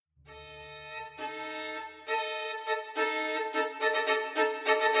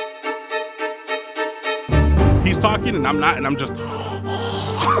talking and I'm not, and I'm just.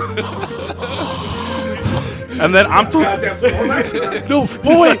 And then I'm talking. No,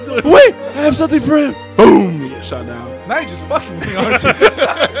 wait! I have something for him. Boom! You get shot down. Now you're just fucking me, aren't you?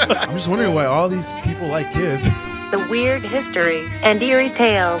 I'm just wondering why all these people like kids. The Weird History and Eerie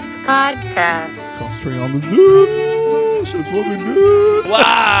Tales podcast. Concentrating on this dude. Shit's fucking good.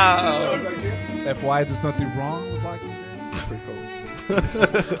 Wow. FY, there's nothing wrong with liking things. Pretty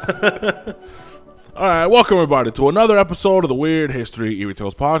cool. All right, welcome everybody to another episode of the Weird History Eerie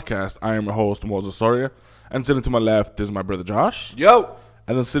Tales podcast. I am your host, Moses Soria, and sitting to my left is my brother Josh. Yo.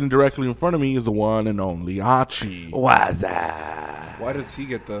 And then sitting directly in front of me is the one and only Archie. What's that? Why does he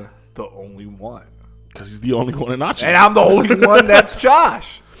get the only one? Because he's the only one in Archie. And I'm the only one that's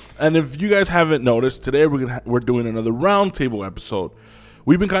Josh. And if you guys haven't noticed, today we're doing another roundtable episode.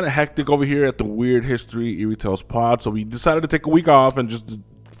 We've been kind of hectic over here at the Weird History Eerie Tales pod, so we decided to take a week off and just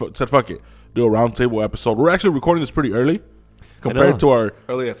said, fuck it, do a roundtable episode. We're actually recording this pretty early compared to our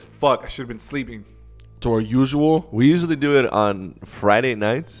Early as fuck. I should have been sleeping. to our usual. We usually do it on Friday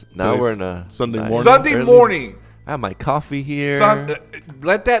nights. Now Today's we're in a Sunday nice morning. Sunday early- morning. I have my coffee here.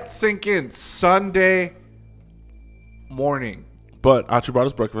 Let that sink in. Sunday morning. But Archie brought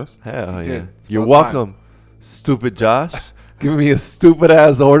us breakfast. Hell yeah. did. It's You're about time. welcome, stupid Josh. Giving me a stupid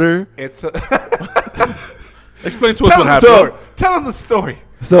ass order. It's a Explain to us what happened. Tell him the story.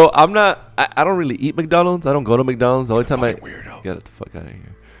 So I don't really eat McDonald's. I don't go to McDonald's. The only time weirdo. Get the fuck out of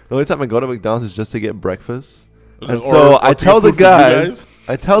here. The only time I go to McDonald's is just to get breakfast. And Or- so or I to tell get the food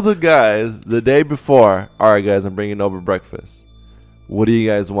from you guys, the day before, all right, guys, I'm bringing over breakfast. What do you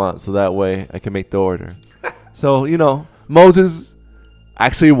guys want? So that way I can make the order. So, Moses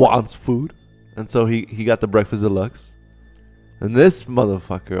actually wants food. And so he got the breakfast deluxe. And this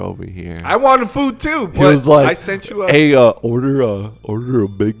motherfucker over here. I wanted food too, He was but like, I sent you a. hey, order a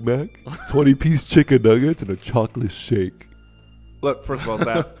Big Mac, 20-piece chicken nuggets, and a chocolate shake. Look, first of all,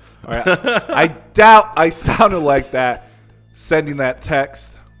 Zach. All right. I doubt I sounded like that sending that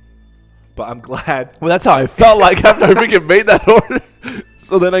text, but I'm glad. Well, that's how I felt like after I freaking made that order.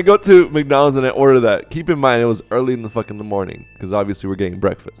 So then I go to McDonald's and I order that. Keep in mind, it was early in the fucking morning because obviously we're getting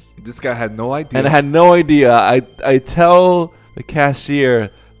breakfast. This guy had no idea. And I had no idea. I tell the cashier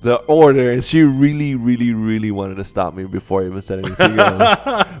the order, and she really, really, really wanted to stop me before I even said anything else.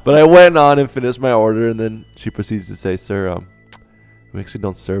 But I went on and finished my order, and then she proceeds to say, "Sir, we actually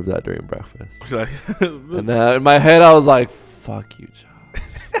don't serve that during breakfast." And in my head, I was like, "Fuck you, John."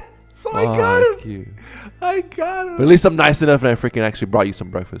 So I got Fuck him. you. I got him. But at least I'm nice enough, and I freaking actually brought you some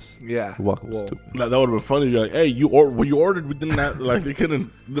breakfast. Yeah. You're welcome, Well, stupid. That would have been funny. You're like, hey, you ordered. We didn't have they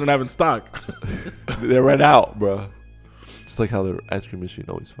didn't have in stock. They ran out, bro. Just like how the ice cream machine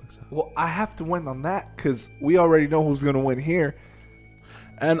always fucks up. Well, I have to win on that because we already know who's going to win here.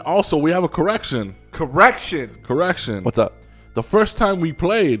 And also, we have a correction. Correction. What's up? The first time we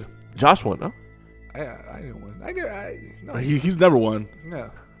played, Josh won, no? I didn't win. No. he's never won. No.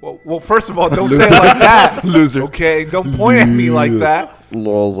 Well, first of all, don't say it like that. Loser. Okay, don't point at me like that.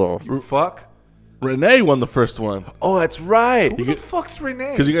 Loser. You fuck. Renee won the first one Oh, that's right. Who the fuck's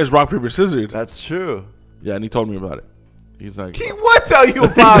Renee? because you guys rock paper scissors. That's true. Yeah, and he told me about it. He's like, He would tell you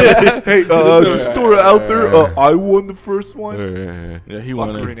about it. Hey, just throw it out there. I won the first one. yeah, he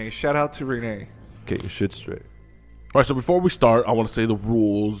won Fuck it. Renee. Shout out to Renee. Get your shit straight. All right, so before we start, I want to say the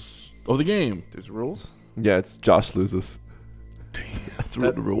rules of the game. There's rules. Yeah, it's Josh loses. That's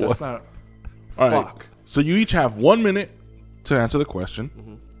rule number one. That's not. All right. Fuck. So you each have 1 minute to answer the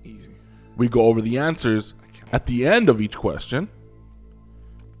question. Easy. We go over the answers at the end of each question.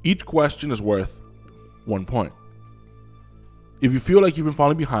 Each question is worth 1 point. If you feel like you've been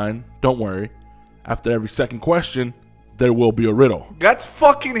falling behind, don't worry. After every second question, there will be a riddle. That's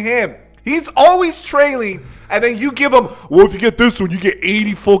fucking him. He's always trailing, and then you give him, well, if you get this one, you get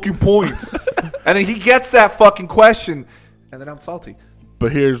 80 fucking points. And then he gets that fucking question, and then I'm salty.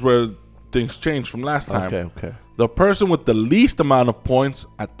 But here's where things change from last time. Okay. The person with the least amount of points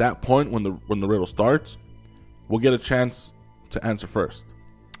at that point when the riddle starts will get a chance to answer first.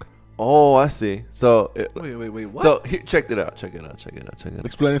 Oh, I see. So, Wait, what? So here, check it out.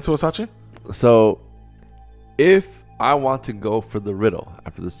 Explain it to us, Hachi. So, if I want to go for the riddle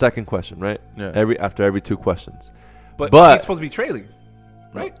after the second question, right? Yeah. After every two questions. but he's supposed to be trailing,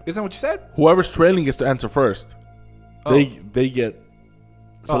 right? Isn't that what you said? Whoever's trailing gets to answer first. Oh. They get.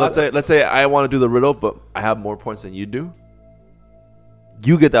 So let's say I want to do the riddle, but I have more points than you do.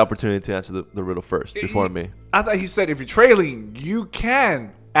 You get the opportunity to answer the riddle first before me. I thought he said if you're trailing, you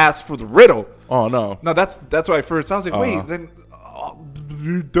can ask for the riddle. Oh no. No, that's what I first. I was like, wait, then,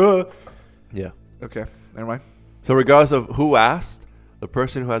 duh. Yeah. Okay, never mind. So regardless of who asked, the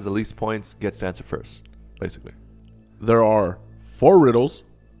person who has the least points gets to answer first, basically. There are 4 riddles,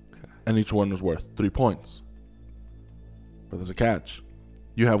 and each one is worth 3 points. But there's a catch.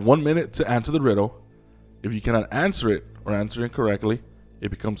 You have 1 minute to answer the riddle. If you cannot answer it or answer incorrectly, it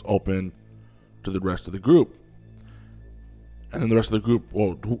becomes open to the rest of the group. And then the rest of the group,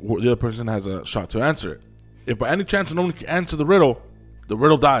 the other person has a shot to answer it. If by any chance no one can answer the riddle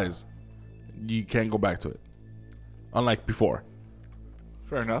dies. You can't go back to it. Unlike before.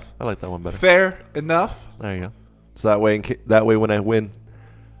 Fair enough. I like that one better. Fair enough. There you go. So that way when I win,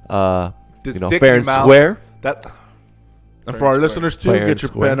 This fair dick in and your mouth, square. That And Fair for our and listeners too, Fair get and your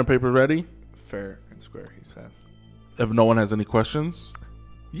square. pen and paper ready. fair and square, he said. If no one has any questions,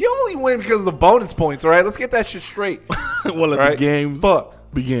 You only win because of the bonus points, all right? Let's get that shit straight. we'll let All the right. games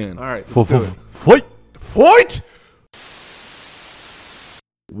Fuck. begin. All right, let's do it. Fight. Fight!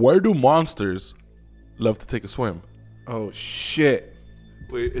 Where do monsters love to take a swim? Oh, shit.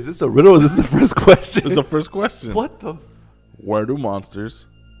 Wait, is this a riddle or is this the first question? Is the first question. What the? Where do monsters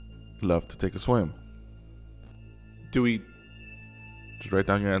love to take a swim? Do we Just write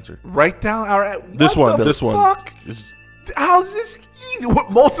down your answer. write down our... This what one. the This one. fuck? Is- How's this easy?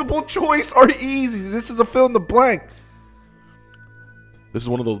 What, multiple choice are easy. This is a fill in the blank. This is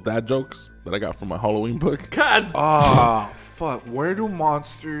one of those dad jokes that I got from my Halloween book. God. Ah, fuck. Where do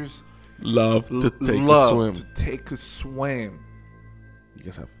monsters Love to take a love swim. to take a swim? You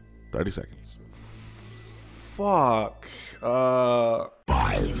guys have 30 seconds. Fuck.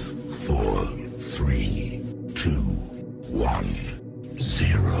 5, 4, 3, 2, 1,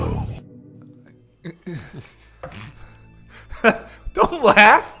 0. Don't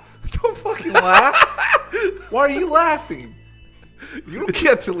laugh. Don't fucking laugh. Why are you laughing? You don't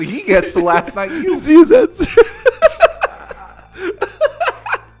get to. He gets to laugh, not you. See his answer.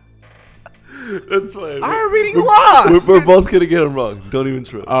 That's fine. I already lost. We're both gonna get them wrong. Don't even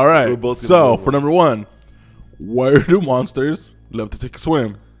try. All right. We're both gonna So, get 'em for number 1, where do monsters love to take a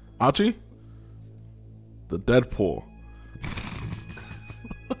swim? Achi? The Deadpool.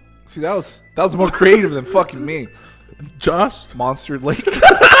 See, that was more creative than fucking me. Josh? Monster Lake.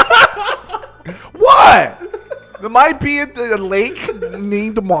 What? There might be a lake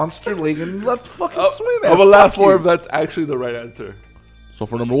named Monster Lake, and you left to fucking swim at. I'm gonna laugh Fuck for you. him. That's actually the right answer. So,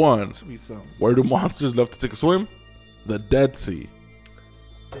 for number 1, This would be some- where do monsters love to take a swim? The Dead Sea.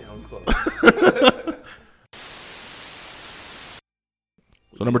 Damn, I was close.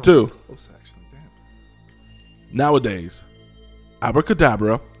 So, number 2, Close, actually, damn. nowadays,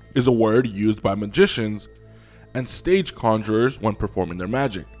 abracadabra is a word used by magicians and stage conjurers when performing their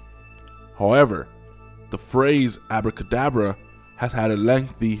magic. However, the phrase abracadabra has had a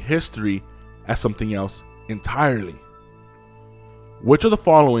lengthy history as something else entirely. Which of the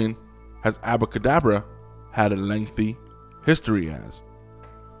following has abracadabra had a lengthy history as?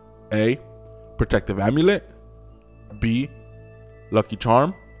 A. Protective amulet. B. Lucky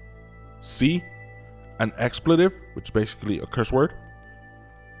charm. C. An expletive, which is basically a curse word.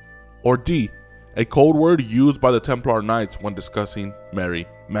 Or D. A code word used by the Templar Knights when discussing Mary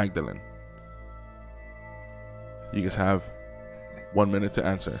Magdalene. You guys have 1 minute to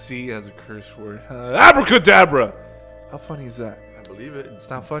answer. C as a curse word. Abracadabra. How funny is that? I believe it. It's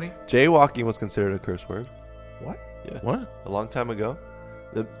not funny. Jaywalking was considered a curse word. What? Yeah. What? A long time ago.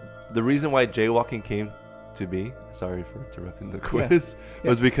 The reason why jaywalking came to be, sorry for interrupting the quiz,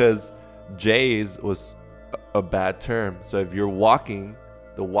 was because jays was a bad term. So if you're walking,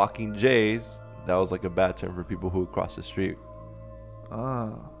 the walking jays, that was like a bad term for people who would cross the street. Ah.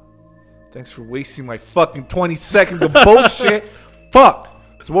 Thanks for wasting my fucking 20 seconds of bullshit. Fuck.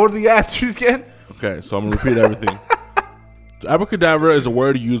 So what were the answers again? Okay, so I'm going to repeat everything. So abracadabra is a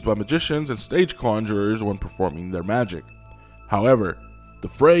word used by magicians and stage conjurers when performing their magic. However, the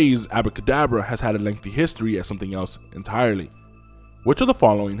phrase abracadabra has had a lengthy history as something else entirely. Which of the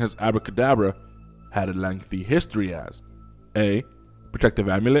following has abracadabra had a lengthy history as? A. Protective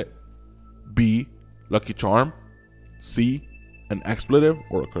amulet. B. Lucky charm. C. An expletive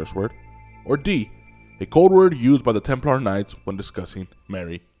or a curse word. Or D. A code word used by the Templar Knights when discussing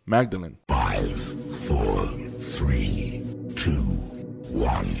Mary Magdalene. 5, 4, 3, 2,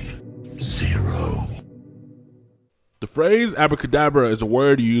 1, 0. The phrase abracadabra is a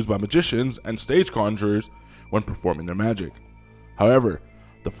word used by magicians and stage conjurers when performing their magic. However,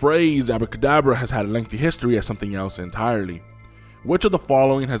 the phrase abracadabra has had a lengthy history as something else entirely. Which of the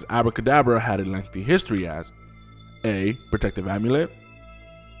following has abracadabra had a lengthy history as? A. Protective amulet.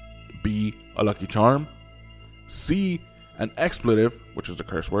 B. A lucky charm. C. An expletive, which is a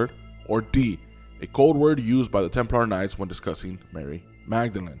curse word. Or D. A code word used by the Templar Knights when discussing Mary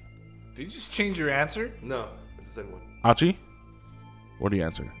Magdalene. Did you just change your answer? No, it's the same one. Achi? What do you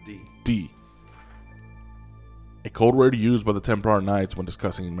answer? D. D. A code word used by the Templar Knights when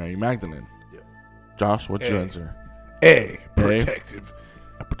discussing Mary Magdalene. Josh, what's your answer? A. Protective.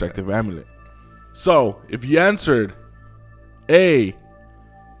 A protective amulet. So, if you answered A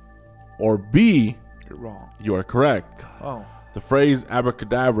or B, You're wrong. you are correct. Oh. The phrase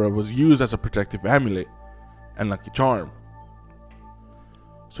abracadabra was used as a protective amulet and lucky charm.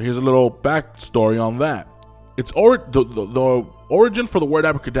 So here's a little backstory on that. The origin for the word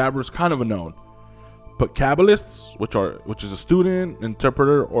abracadabra is kind of unknown, but Kabbalists, which is a student,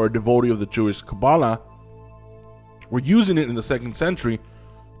 interpreter, or a devotee of the Jewish Kabbalah, were using it in the 2nd century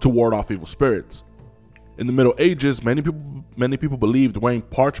to ward off evil spirits. In the Middle Ages, many people believed wearing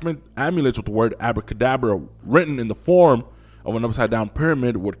parchment amulets with the word abracadabra written in the form of an upside-down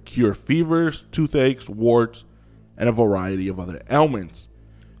pyramid would cure fevers, toothaches, warts, and a variety of other ailments.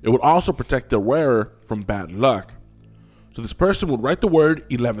 It would also protect the wearer from bad luck. So this person would write the word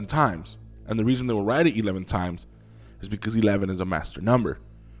 11 times. And the reason they would write it 11 times is because 11 is a master number,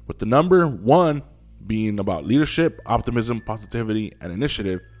 with the number 1 being about leadership, optimism, positivity, and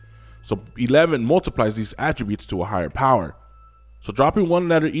initiative. So 11 multiplies these attributes to a higher power. So dropping 1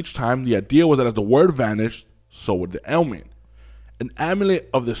 letter each time, the idea was that as the word vanished, so would the ailment. An amulet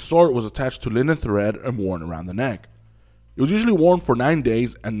of this sort was attached to linen thread and worn around the neck. It was usually worn for 9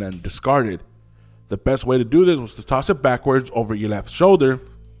 days and then discarded. The best way to do this was to toss it backwards over your left shoulder,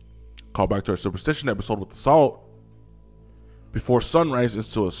 call back to our superstition episode with the salt, before sunrise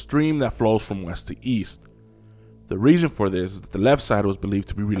into a stream that flows from west to east. The reason for this is that the left side was believed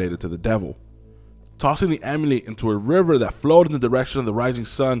to be related to the devil. Tossing the amulet into a river that flowed in the direction of the rising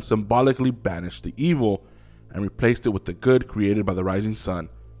sun symbolically banished the evil and replaced it with the good created by the rising sun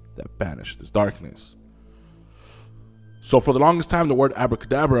that banished this darkness. So for the longest time, the word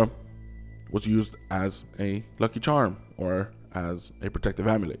abracadabra was used as a lucky charm or as a protective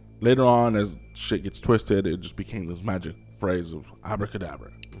amulet. Later on, as shit gets twisted, it just became this magic phrase of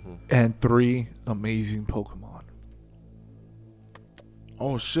abracadabra. And 3 amazing Pokemon.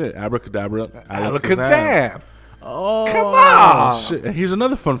 Oh shit, abracadabra, Alakazam. Oh, Come on. shit. And here's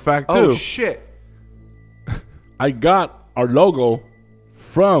another fun fact too. Oh, shit. I got our logo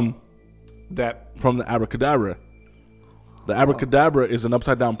from The abracadabra. The abracadabra is an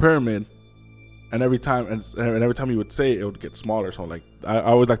upside down pyramid, and every time you would say it, it would get smaller. So like I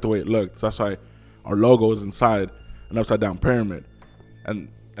always like the way it looks. That's why our logo is inside an upside down pyramid, and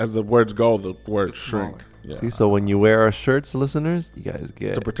as the words go, the words shrink. Yeah. See, so when you wear our shirts, listeners, you guys get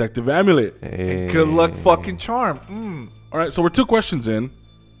It's a protective amulet. Hey. good luck fucking charm. All right, so we're 2 questions in,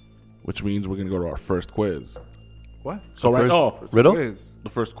 which means we're gonna go to our first quiz. What? So riddle? Quiz. the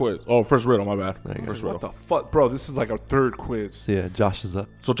first quiz. Oh, first riddle. My bad. There you go. First What riddle. the fuck? Bro, this is like our 3rd quiz. So yeah, Josh is up.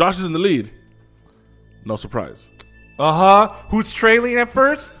 So Josh is in the lead. No surprise. Uh-huh. Who's trailing at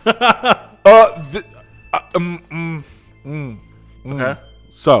first? Okay.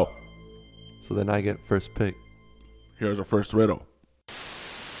 So So then I get first pick. here's our first riddle.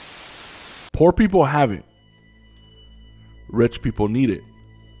 Poor people have it. Rich people need it.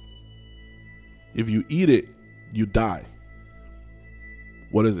 If you eat it, you die.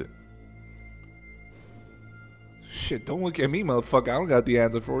 What is it? Shit, don't look at me, motherfucker. I don't got the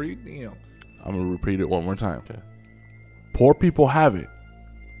answer for you. Damn. I'm going to repeat it one more time. Okay. Poor people have it.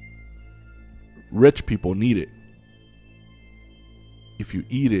 Rich people need it. If you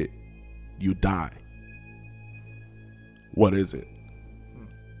eat it, you die. What is it?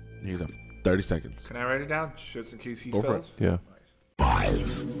 You have 30 seconds. Can I write it down just in case he Go for fails? Yeah.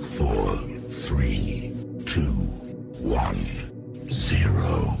 5, 4, 3, 2, 1,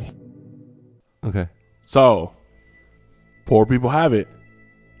 0. Okay. So, poor people have it.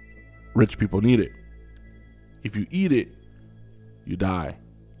 Rich people need it. If you eat it, you die.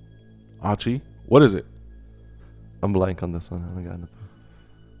 Achi, what is it? I'm blank on this one. I don't got nothing.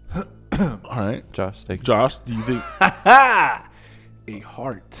 All right. Josh, take it. Josh, do you think A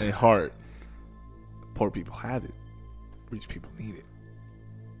heart. a heart? Poor people have it. Rich people need it.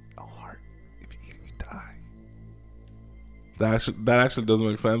 A heart. If you eat it, you die. That actually doesn't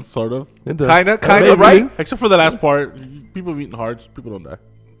make sense, sort of. It does. Kinda, Maybe. right? Except for the last part. People have eaten hearts. People don't die.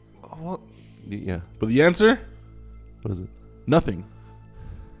 Well, Yeah. But the answer? What is it? Nothing.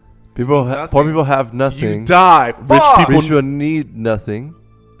 Poor Nothing. people have nothing. you die. Fuck. people- Rich people need nothing.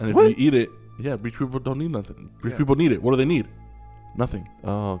 And if What? you eat it, yeah, rich people don't need nothing. Rich Yeah. people need it. What do they need? Nothing.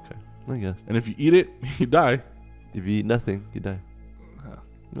 Oh, okay. I guess. And if you eat it, you die. If you eat nothing, you die.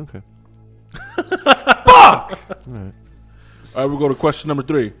 Okay. Fuck. All right. All right, we'll go to question number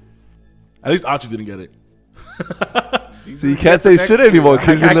 3. At least Achi didn't get it. So you can't say shit anymore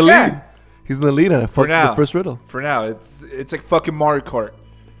because he's in the lead. He's in the lead on it. For Fuck now. the first riddle. For now, it's like fucking Mario Kart.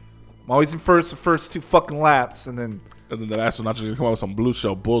 I'm always in the first 2 fucking laps, and then And then the last one not just gonna come out with some blue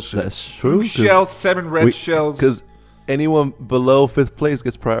shell bullshit. That's true. 2 shells, 7 red shells. Because anyone below 5th place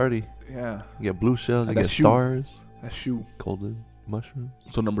gets priority. Yeah, You get blue shells, you And get that's you. stars, that's you. golden mushroom.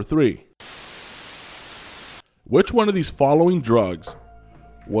 So number 3. Which one of these following drugs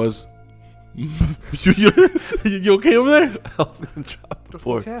was... you okay over there? I was going to drop the Fuck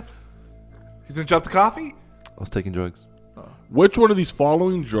fork. yeah. He's gonna drop the coffee. I was taking drugs. Which one of these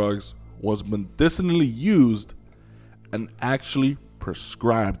following drugs was medicinally used and actually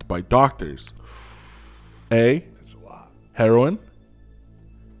prescribed by doctors? A. Heroin.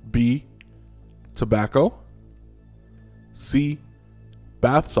 B. Tobacco. C.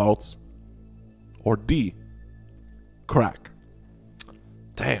 Bath salts. Or D. Crack.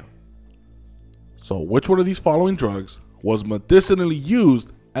 Damn. So, which one of these following drugs was medicinally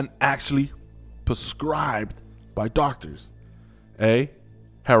used and actually prescribed by doctors? A.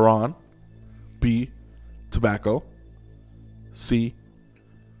 Heroin. B. Tobacco. C.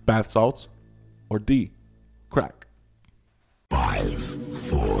 Bath salts. Or D. Crack. 5,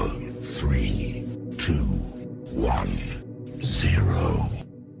 4, 3, 2, 1, 0.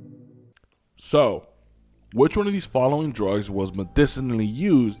 So, which one of these following drugs was medicinally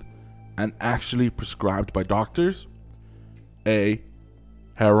used and actually prescribed by doctors? A.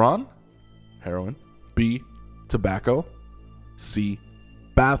 Heroin. B. Tobacco. C.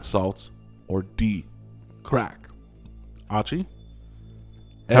 Bath salts. Or D. Crack. Achi?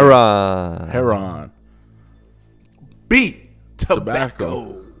 A. Heroin. B.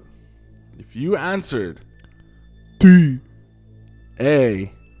 Tobacco. If you answered D.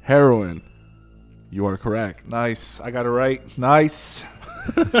 A. Heroin, you are correct. Nice. I got it right. Nice.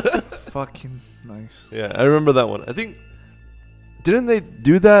 Fucking nice. Yeah, I remember that one. I think, didn't they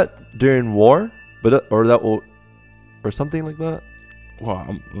do that during war? Or something like that? Well,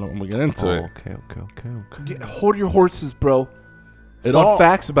 I'm gonna get into it. Okay. Hold your horses, bro. It Fun all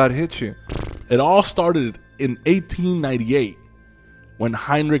facts about it hit you. It all started in 1898 when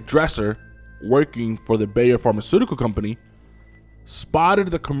Heinrich Dresser, working for the Bayer Pharmaceutical Company, spotted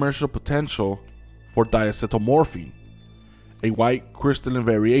the commercial potential for diacetylmorphine, a white crystalline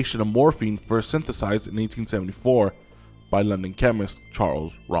variation of morphine first synthesized in 1874 by London chemist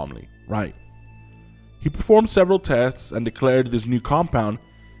Charles Romilly Wright. He performed several tests and declared this new compound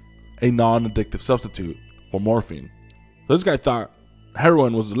a non-addictive substitute for morphine. So this guy thought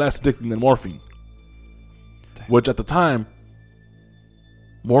heroin was less addicting than morphine, which at the time,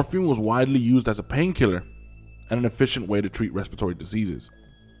 morphine was widely used as a painkiller and an efficient way to treat respiratory diseases.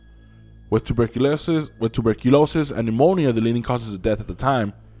 With tuberculosis and pneumonia the leading causes of death at the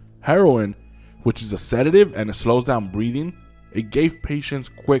time, heroin, which is a sedative and it slows down breathing, it gave patients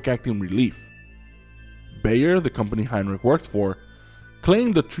quick-acting relief. Bayer, the company Heinrich worked for,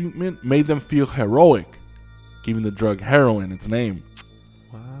 claimed the treatment made them feel heroic, giving the drug heroin its name.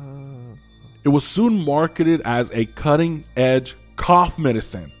 Wow. It was soon marketed as a cutting-edge cough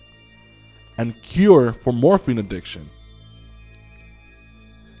medicine and cure for morphine addiction.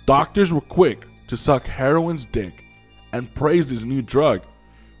 Doctors were quick to suck heroin's dick and praise this new drug,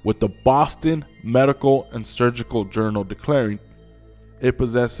 with the Boston Medical and Surgical Journal declaring it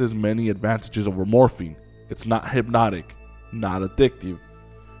possesses many advantages over morphine. It's not hypnotic, not addictive,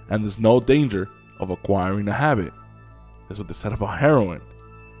 and there's no danger of acquiring a habit. That's what they said about heroin.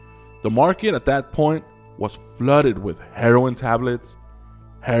 The market at that point was flooded with heroin tablets,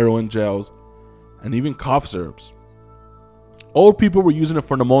 heroin gels, and even cough syrups. Old people were using it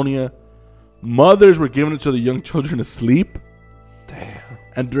for pneumonia. Mothers were giving it to the young children to sleep. Damn.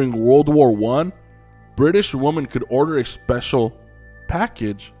 And during World War I, British women could order a special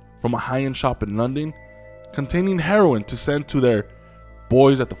package from a high-end shop in London containing heroin to send to their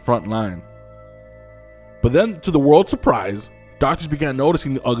boys at the front line. But then, to the world's surprise, doctors began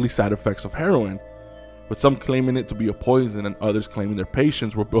noticing the ugly side effects of heroin, with some claiming it to be a poison and others claiming their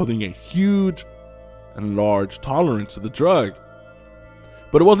patients were building a huge and large tolerance to the drug.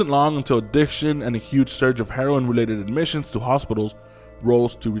 But it wasn't long until addiction and a huge surge of heroin-related admissions to hospitals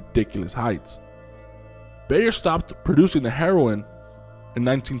rose to ridiculous heights. Bayer stopped producing the heroin in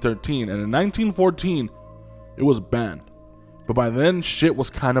 1913, and in 1914, it was banned. But by then, shit was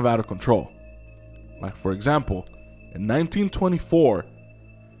kind of out of control. Like, for example, in 1924,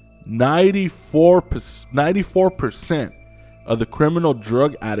 94% of the criminal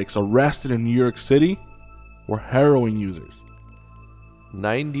drug addicts arrested in New York City were heroin users.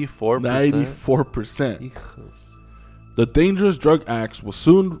 94%? 94%. Hijos. The Dangerous Drug Act was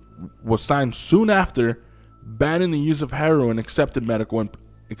signed soon after, banning the use of heroin except in medical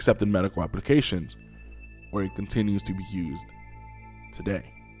applications, where it continues to be used today.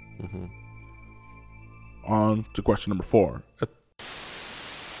 On to question number 4.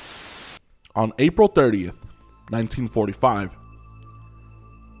 On April 30th, 1945,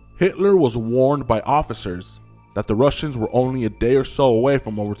 Hitler was warned by officers that the Russians were only a day or so away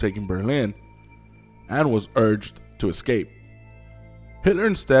from overtaking Berlin and was urged to escape. Hitler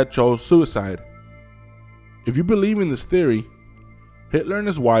instead chose suicide. If you believe in this theory, Hitler and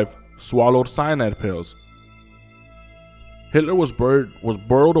his wife swallowed cyanide pills. Hitler was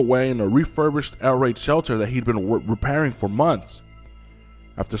burrowed away in a refurbished air raid shelter that he'd been repairing for months.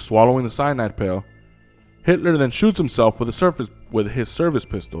 After swallowing the cyanide pill, Hitler then shoots himself with his service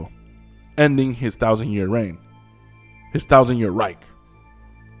pistol, ending his 1,000-year reign. His 1,000-year Reich.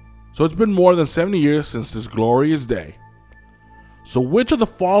 So it's been more than 70 years since this glorious day. So which of the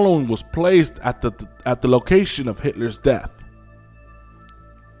following was placed at the location of Hitler's death?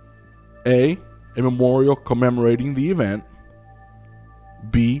 A memorial commemorating the event.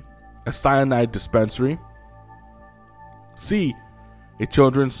 B, a cyanide dispensary. C, a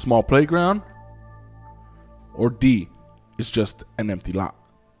children's small playground. Or D, it's just an empty lot.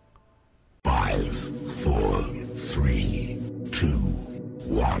 5, 4, 3, 2,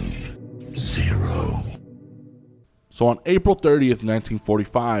 1, 0. So on April 30th,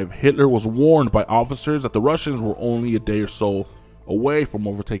 1945, Hitler was warned by officers that the Russians were only a day or so away from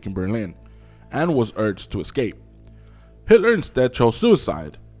overtaking Berlin and was urged to escape. Hitler instead chose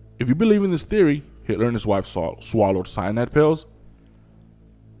suicide. If you believe in this theory, Hitler and his wife swallowed cyanide pills.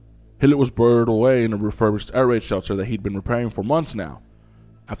 Hitler was buried away in a refurbished air raid shelter that he'd been repairing for months now.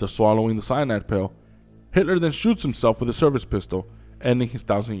 After swallowing the cyanide pill, Hitler then shoots himself with a service pistol, ending his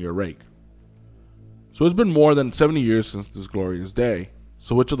 1,000-year reign. So it's been more than 70 years since this glorious day.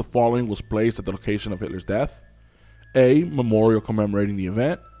 So which of the following was placed at the location of Hitler's death? A, memorial commemorating the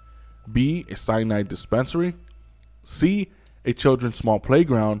event. B, a cyanide dispensary. C, a children's small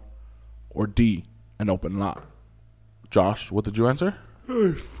playground. Or D, an open lot. Josh, what did you answer?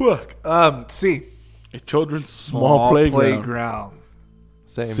 Oh, fuck. C. A children's small playground.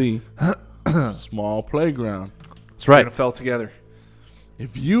 Same. C, small playground. That's right. Kind of fell together.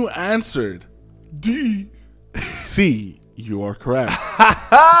 If you answered D, C, you are correct. Yeah,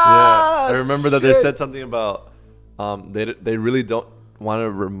 I remember that they said something about they really don't want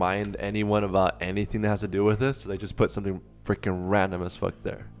to remind anyone about anything that has to do with this, so they just put something freaking random as fuck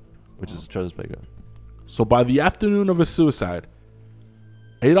there, which is a children's playground. So by the afternoon of his suicide,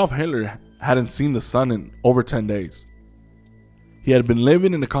 Adolf Hitler hadn't seen the sun in over 10 days. He had been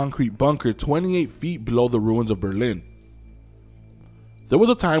living in a concrete bunker 28 feet below the ruins of Berlin. There was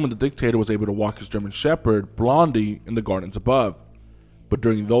a time when the dictator was able to walk his German shepherd, Blondie, in the gardens above. But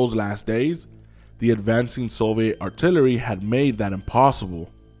during those last days, the advancing Soviet artillery had made that impossible.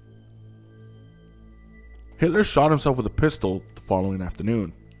 Hitler shot himself with a pistol the following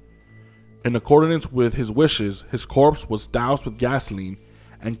afternoon. In accordance with his wishes, his corpse was doused with gasoline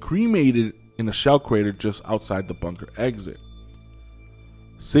and cremated in a shell crater just outside the bunker exit.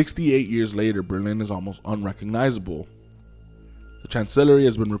 68 years later, Berlin is almost unrecognizable. The Chancellery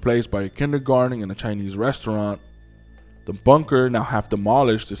has been replaced by a kindergarten and a Chinese restaurant. The bunker, now half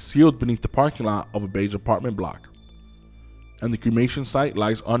demolished, is sealed beneath the parking lot of a beige apartment block. And the cremation site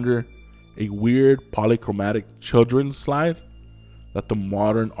lies under a weird polychromatic children's slide that the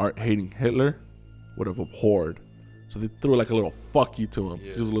modern art-hating Hitler would have abhorred. So they threw like a little fuck you to him.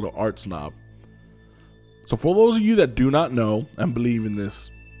 Yeah. He was a little art snob. So for those of you that do not know and believe in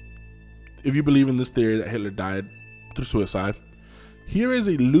this, if you believe in this theory that Hitler died through suicide, here is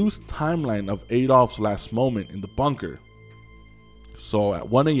a loose timeline of Adolf's last moment in the bunker. So at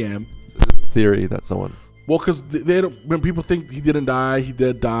 1 a.m. Theory that someone... Well, because they don't, when people think he didn't die, he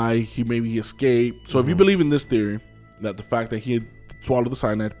did die, he escaped. So if you believe in this theory, that the fact that he had swallowed the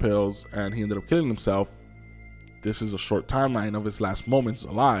cyanide pills and he ended up killing himself, this is a short timeline of his last moments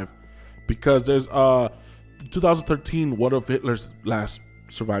alive. Because there's, in 2013, one of Hitler's last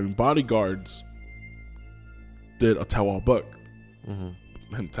surviving bodyguards did a tell-all book.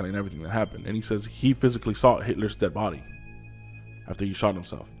 Him telling everything that happened, and he says he physically saw Hitler's dead body after he shot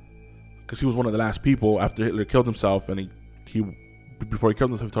himself, because he was one of the last people after Hitler killed himself, and he before he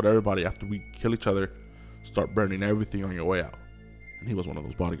killed himself, he told everybody, after we kill each other, start burning everything on your way out, and he was one of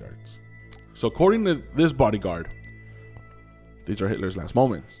those bodyguards. So according to this bodyguard, these are Hitler's last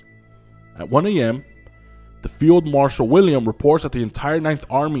moments. At 1 a.m., the Field Marshal William reports that the entire 9th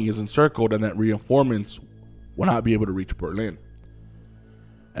Army is encircled and that reinforcements will not be able to reach Berlin.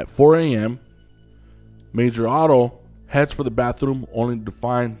 At 4 a.m., Major Otto heads for the bathroom, only to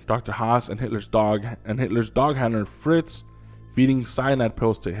find Dr. Haas and Hitler's dog handler Fritz feeding cyanide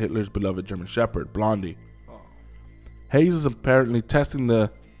pills to Hitler's beloved German shepherd, Blondie. Hayes is apparently testing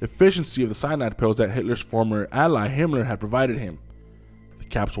the efficiency of the cyanide pills that Hitler's former ally Himmler had provided him. The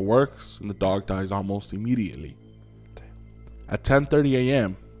capsule works, and the dog dies almost immediately. At 10:30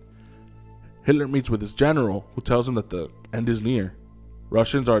 a.m., Hitler meets with his general, who tells him that the end is near.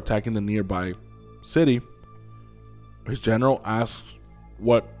 Russians are attacking the nearby city. His general asks,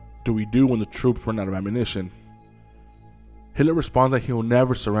 "What do we do when the troops run out of ammunition?" Hitler responds that he will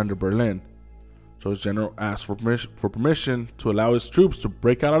never surrender Berlin. So his general asks for permission to allow his troops to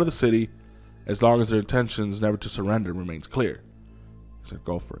break out of the city as long as their intentions never to surrender remains clear. He said,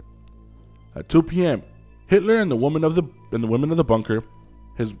 "Go for it." At 2 p.m., Hitler and the women of the bunker,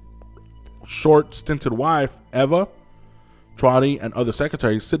 his short-stinted wife, Eva, Trotty, and other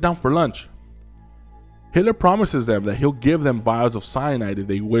secretaries sit down for lunch. Hitler promises them that he'll give them vials of cyanide if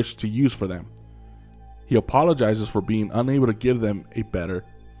they wish to use for them. He apologizes for being unable to give them a better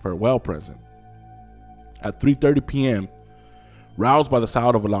farewell present. At 3:30 p.m., roused by the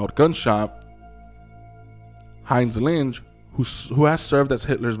sound of a loud gunshot, Heinz Linge, who has served as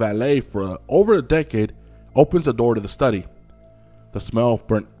Hitler's valet for over a decade, opens the door to the study. The smell of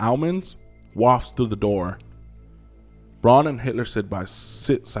burnt almonds wafts through the door. Braun and Hitler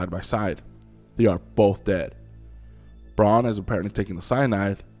sit side by side. They are both dead. Braun has apparently taken the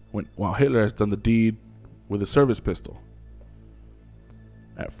cyanide, while Hitler has done the deed with a service pistol.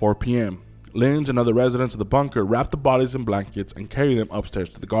 At 4 p.m., Linge and other residents of the bunker wrap the bodies in blankets and carry them upstairs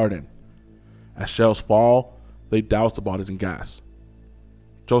to the garden. As shells fall, they douse the bodies in gas.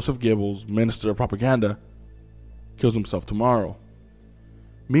 Joseph Goebbels, Minister of Propaganda, kills himself tomorrow.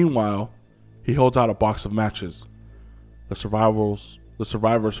 Meanwhile, he holds out a box of matches. The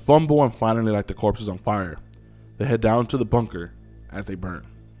survivors fumble and finally light the corpses on fire. They head down to the bunker as they burn.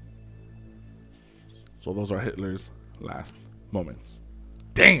 So those are Hitler's last moments.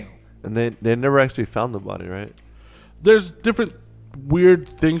 Damn. And they never actually found the body, right? There's different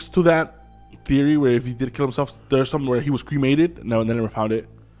weird things to that theory where if he did kill himself, there's some where he was cremated and they never found it.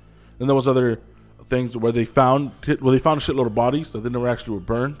 And there was other things where they found a shitload of bodies that they never actually were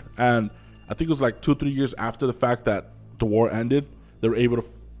burned. And I think it was like 2-3 years after the fact that the war ended, they were able to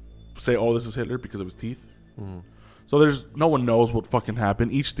say, "Oh, this is Hitler" because of his teeth. Mm-hmm. So no one knows what fucking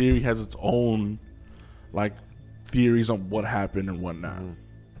happened. Each theory has its own like theories on what happened and whatnot. Mm-hmm.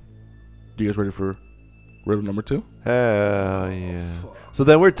 You guys ready for riddle number 2? Hell yeah. So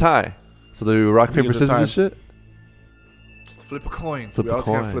then we're tie. So do we rock, paper, scissors and shit? Flip a coin. Flip we a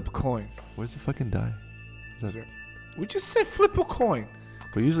also coin. gotta flip a coin. Where's the fucking die? We just said flip a coin.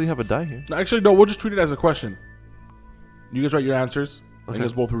 We usually have a die here. No, actually, no, we'll just treat it as a question. You guys write your answers, Okay. and you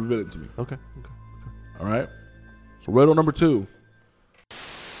guys both reveal it to me. Okay. All right? So riddle number 2.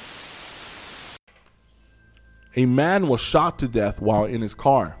 A man was shot to death while in his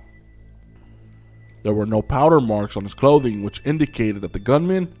car. There were no powder marks on his clothing, which indicated that the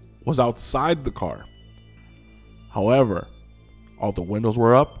gunman was outside the car. However, all the windows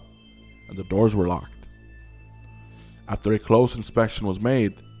were up and the doors were locked. After a close inspection was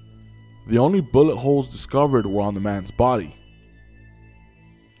made, the only bullet holes discovered were on the man's body.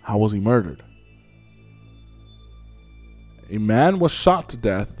 How was he murdered? A man was shot to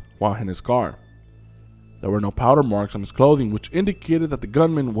death while in his car. There were no powder marks on his clothing, which indicated that the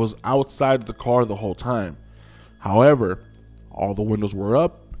gunman was outside the car the whole time. However, all the windows were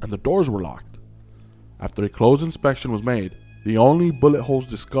up and the doors were locked. After a close inspection was made, the only bullet holes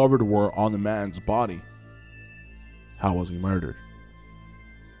discovered were on the man's body. How was he murdered?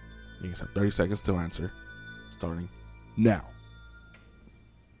 You guys have 30 seconds to answer, starting now.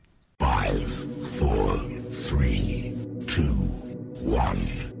 5, 4, 3, 2, 1,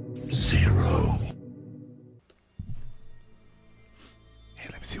 0. Hey,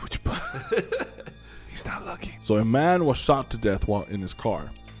 let me see what you put. He's not lucky. So a man was shot to death while in his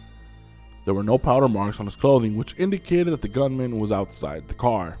car. There were no powder marks on his clothing, which indicated that the gunman was outside the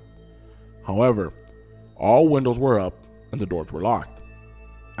car. However, all windows were up and the doors were locked.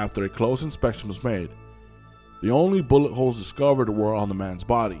 After a close inspection was made, the only bullet holes discovered were on the man's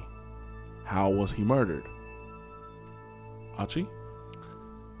body. How was he murdered? Achi?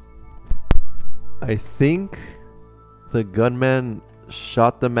 I think the gunman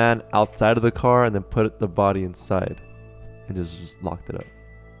shot the man outside of the car and then put the body inside and just locked it up.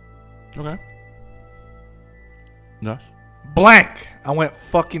 Okay. Josh? Blank. I went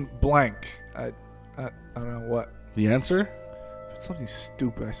fucking blank. I don't know what. The answer? It's something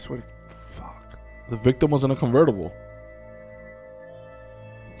stupid. I swear to fuck. The victim was in a convertible.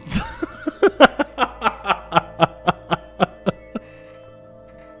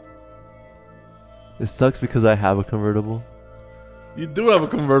 It sucks because I have a convertible. You do have a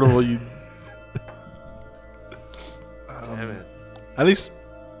convertible. You Damn it. at least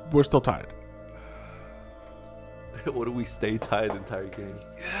we're still tied. What do we stay tied the entire game?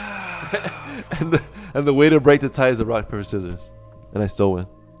 Yeah. and the way to break the tie is a rock, paper, scissors. And I still win.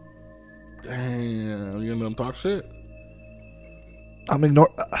 Damn, you gonna let him talk shit?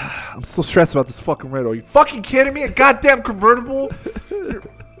 I'm still stressed about this fucking riddle. Are you fucking kidding me? A goddamn convertible? You're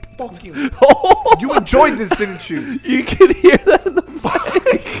fucking. You enjoyed this, didn't you? You can hear that in the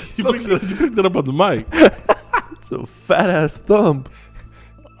mic. You picked it up on the mic. It's a fat ass thumb.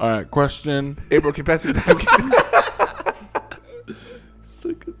 All right, question. Hey, bro, can you pass me that?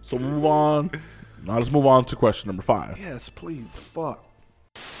 So move on. Now let's move on to question number 5. Yes, please. Fuck.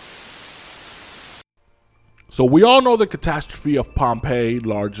 So we all know the catastrophe of Pompeii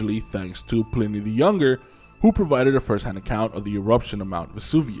largely thanks to Pliny the Younger, who provided a first-hand account of the eruption of Mount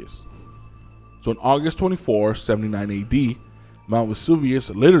Vesuvius. So on August 24, 79 AD, Mount Vesuvius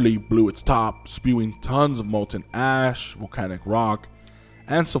literally blew its top, spewing tons of molten ash, volcanic rock,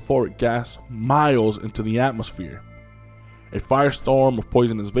 and sulfuric gas miles into the atmosphere. A firestorm of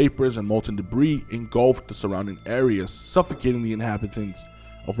poisonous vapors and molten debris engulfed the surrounding areas, suffocating the inhabitants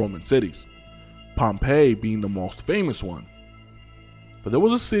of Roman cities, Pompeii being the most famous one. But there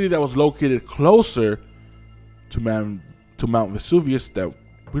was a city that was located closer to Mount Vesuvius that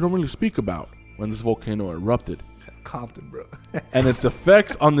we don't really speak about when this volcano erupted. Compton, bro. And its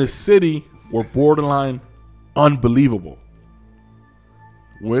effects on this city were borderline unbelievable.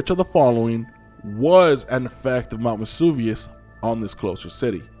 Which of the following was an effect of Mount Vesuvius on this closer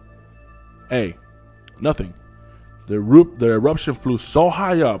city? A. Nothing. The eruption flew so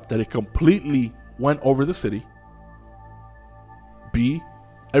high up that it completely went over the city. B.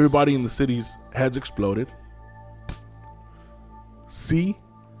 Everybody in the city's heads exploded. C.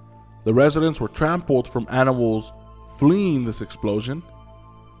 The residents were trampled from animals fleeing this explosion.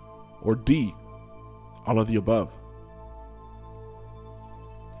 Or D. All of the above.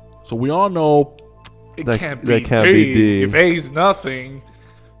 So we all know That can't be D. If A's nothing,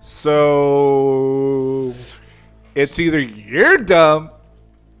 so it's either you're dumb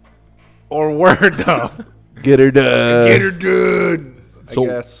or we're dumb. Get her done. Get her done. I So-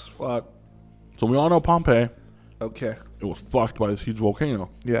 guess. Fuck. So we all know Pompeii. Okay. It was fucked by this huge volcano.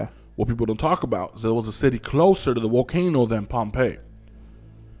 Yeah. What people don't talk about is there was a city closer to the volcano than Pompeii.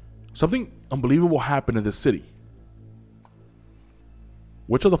 Something unbelievable happened in this city.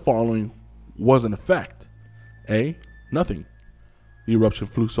 Which of the following was an effect? A. Nothing. The eruption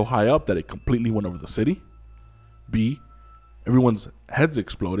flew so high up that it completely went over the city. B. Everyone's heads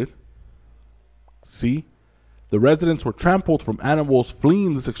exploded. C. The residents were trampled from animals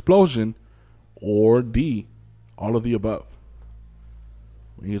fleeing this explosion. Or D. All of the above.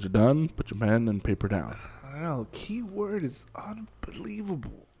 When you guys are done, put your pen and paper down. I don't know. Key word is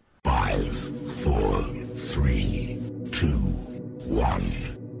unbelievable. 5, 4, 3, 2,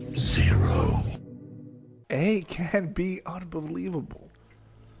 1, 0. A can be unbelievable.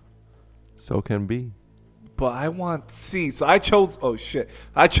 So can be. But I want C. So I chose. Oh, shit.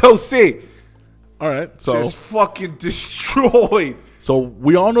 I chose C. All right, so Just fucking destroyed. So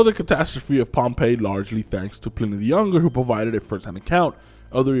we all know the catastrophe of Pompeii largely thanks to Pliny the Younger, who provided a first-hand account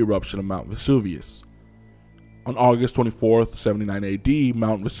of the eruption of Mount Vesuvius. On August 24th, 79 AD,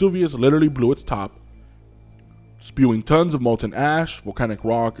 Mount Vesuvius literally blew its top, spewing tons of molten ash, volcanic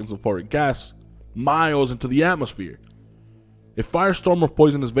rock, and sulfuric gas miles into the atmosphere. A firestorm of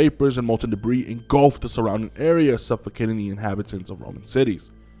poisonous vapors and molten debris engulfed the surrounding area, suffocating the inhabitants of Roman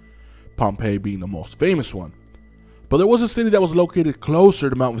cities, Pompeii being the most famous one. But there was a city that was located closer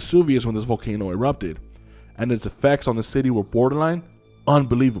to Mount Vesuvius when this volcano erupted, and its effects on the city were borderline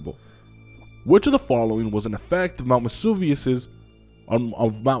unbelievable. Which of the following was an effect of Mount Vesuvius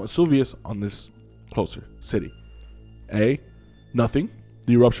on this closer city? A. Nothing.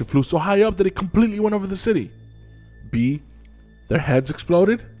 The eruption flew so high up that it completely went over the city. B. Their heads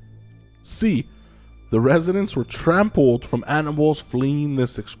exploded. C. The residents were trampled from animals fleeing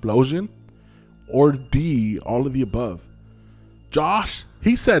this explosion. Or D. All of the above. Josh,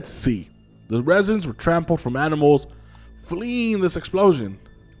 he said C. The residents were trampled from animals fleeing this explosion.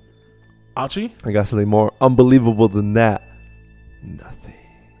 Achi? I got something more unbelievable than that. Nothing.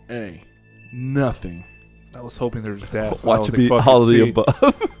 A. Nothing. I was hoping there was that. So Watch it be all of the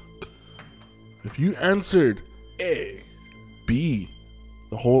above. If you answered A, B,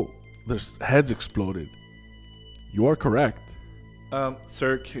 their heads exploded, you are correct.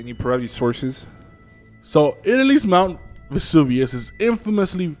 Sir, can you provide these sources? So, Italy's Mount Vesuvius is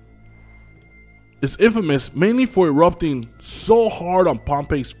infamous mainly for erupting so hard on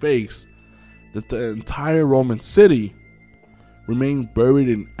Pompeii's face that the entire Roman city remained buried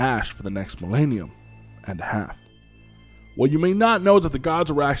in ash for the next millennium and a half. What you may not know is that the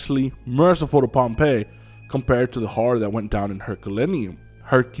gods were actually merciful to Pompeii compared to the horror that went down in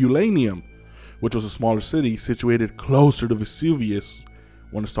Herculaneum, which was a smaller city situated closer to Vesuvius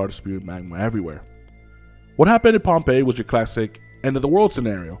when it started spewing magma everywhere. What happened in Pompeii was your classic end of the world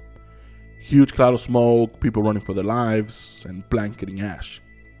scenario. Huge cloud of smoke, people running for their lives, and blanketing ash.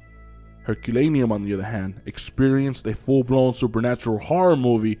 Herculaneum, on the other hand, experienced a full-blown supernatural horror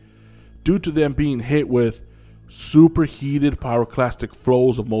movie due to them being hit with superheated pyroclastic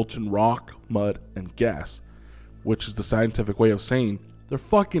flows of molten rock, mud, and gas, which is the scientific way of saying their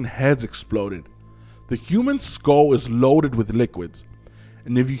fucking heads exploded. The human skull is loaded with liquids,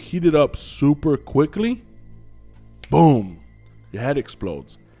 and if you heat it up super quickly, boom, your head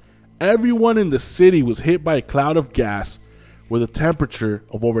explodes. Everyone in the city was hit by a cloud of gas with a temperature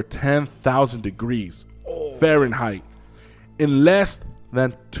of over 10,000 degrees Fahrenheit. In less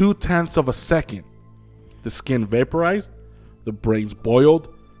than 0.2 of a second, the skin vaporized, the brains boiled,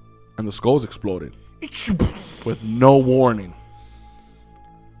 and the skulls exploded with no warning.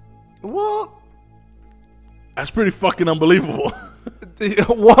 Well, that's pretty fucking unbelievable.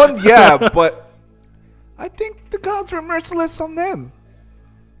 yeah, but I think the gods were merciless on them.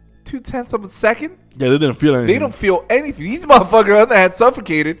 0.2 of a second? Yeah, they didn't feel anything. They don't feel anything. These motherfuckers on the had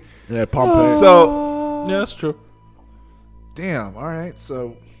suffocated. Yeah, Pompeii. So, yeah, that's true. damn. All right,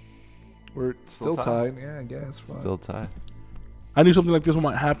 so we're still tied. Yeah, I guess. Fine. Still tied. I knew something like this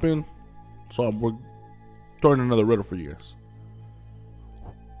might happen, so we're throwing another riddle for you guys.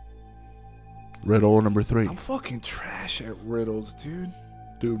 Riddle number 3. I'm fucking trash at riddles, dude.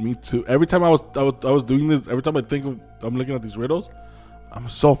 Dude, me too. Every time I was doing this, every time I'm looking at these riddles, I'm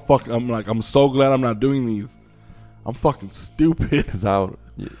so glad I'm not doing these. I'm fucking stupid.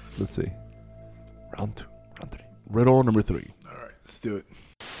 Let's see. Round 3. Riddle number 3. All right, let's do it.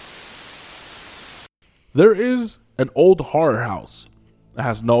 There is an old horror house that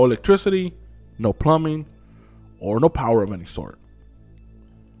has no electricity, no plumbing, or no power of any sort.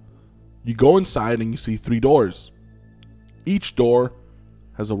 You go inside and you see 3 doors. Each door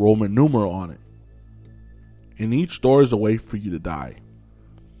has a Roman numeral on it. And each door is a way for you to die.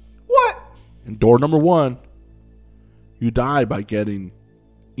 What? In door number 1, you die by getting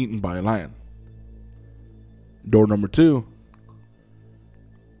eaten by a lion. Door number 2,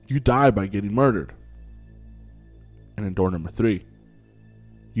 you die by getting murdered. And in door number 3,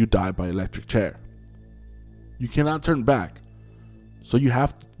 you die by electric chair. You cannot turn back, so you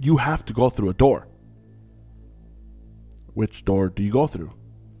have to go through a door. Which door do you go through?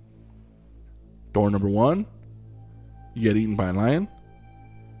 Door number 1, you get eaten by a lion.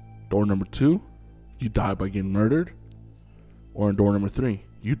 Door number 2, you die by getting murdered. Or in door number 3,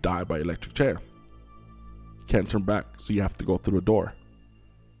 you die by electric chair. You can't turn back, so you have to go through a door.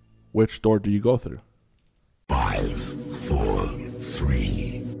 Which door do you go through? 5, 4,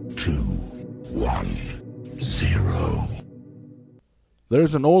 3, 2, 1, 0.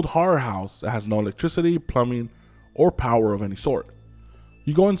 There's an old horror house that has no electricity, plumbing, or power of any sort.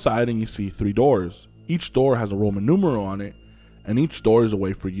 You go inside and you see 3 doors. Each door has a Roman numeral on it, and each door is a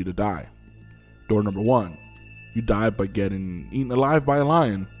way for you to die. Door number 1, you die by getting eaten alive by a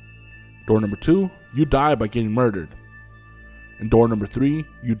lion. Door number 2, you die by getting murdered. And door number 3,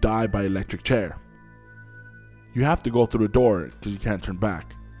 you die by electric chair. You have to go through a door because you can't turn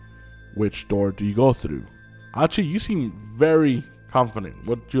back. Which door do you go through? Actually, you seem very confident.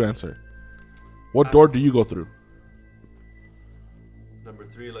 What did you answer? What door do you go through? Number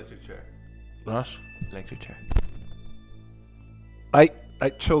 3, electric chair. Rush? Electric chair. I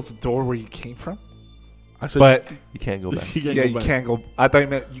chose the door where you came from. I said, But You can't go back. you can't yeah, go you back. can't go. I thought you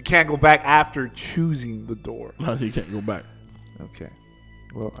meant you can't go back after choosing the door. No, you can't go back. Okay.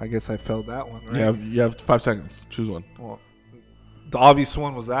 Well, I guess I failed that one, right? You have 5 seconds. Choose one. Well, the obvious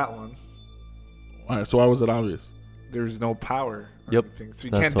one was that one. All right. So why was it obvious? There's no power. Or Yep. anything. So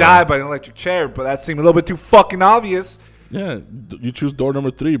you That's can't why. die by an electric chair, but that seemed a little bit too fucking obvious. Yeah, you choose door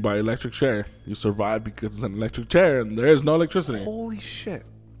number 3 by electric chair. You survive because it's an electric chair and there is no electricity. Holy shit.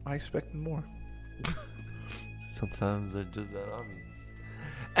 I expected more. Sometimes they're just that obvious.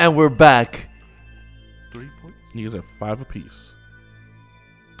 And we're back. 3 points? You guys have 5 apiece.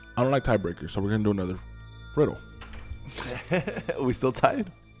 I don't like tiebreakers, so we're gonna do another riddle. Are we still tied?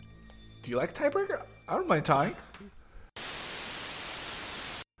 Do you like tiebreaker? I don't mind tying.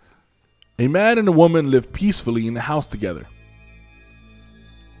 A man and a woman live peacefully in a house together.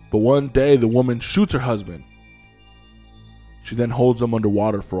 But one day, the woman shoots her husband. She then holds him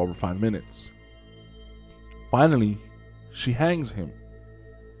underwater for over 5 minutes. Finally, she hangs him.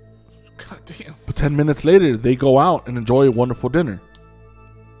 God damn. But 10 minutes later, they go out and enjoy a wonderful dinner.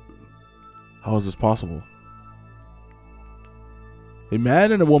 How is this possible? A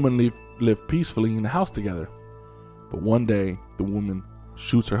man and a woman live peacefully in a house together. But one day, the woman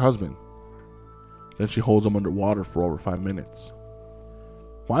shoots her husband. Then she holds him underwater for over 5 minutes.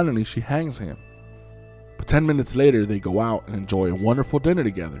 Finally, she hangs him. But 10 minutes later, they go out and enjoy a wonderful dinner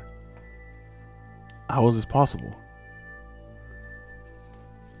together. How is this possible?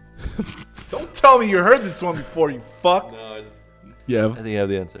 Don't tell me you heard this one before, you fuck. No, I Yeah, think I have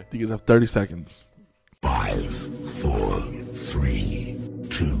the answer. you guys have 30 seconds. 5, 4, 3,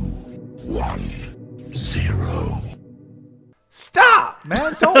 2, 1, 0. Stop,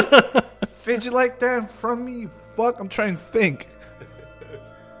 man. Don't fidget like that in front of me, you fuck. I'm trying to think.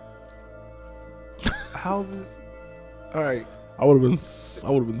 How's this? All right. I would have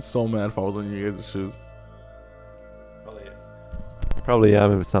been so mad if I was in your guys' shoes. Probably yeah,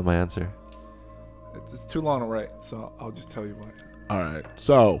 but it's not my answer. It's too long to write, so I'll just tell you what. All right.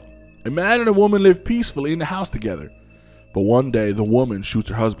 So, a man and a woman live peacefully in the house together. But one day, the woman shoots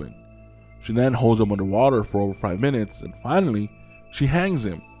her husband. She then holds him underwater for over 5 minutes, and finally, she hangs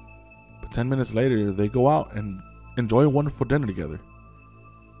him. But 10 minutes later, they go out and enjoy a wonderful dinner together.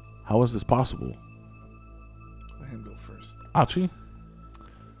 How is this possible? Let him go first. Achi?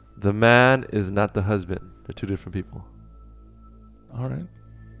 The man is not the husband. They're two different people. All right.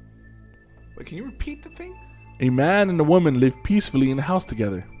 Wait, can you repeat the thing? A man and a woman live peacefully in the house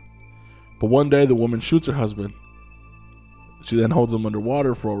together. But one day, the woman shoots her husband. She then holds him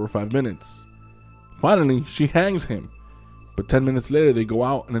underwater for over 5 minutes. Finally, she hangs him. But 10 minutes later, they go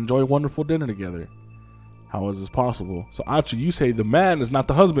out and enjoy a wonderful dinner together. How is this possible? So, Achi, you say the man is not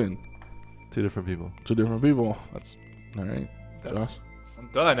the husband. Two different people. Two different people. That's all right. Josh, I'm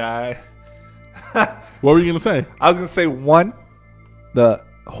done. what were you gonna say? I was gonna say one, the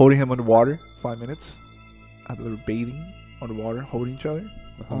holding him underwater 5 minutes. After they were bathing underwater, holding each other.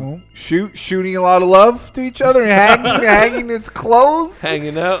 Shooting a lot of love to each other and hanging his clothes.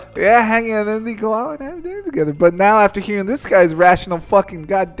 Hanging out. Yeah, hanging, and then they go out and have dinner together. But now, after hearing this guy's rational fucking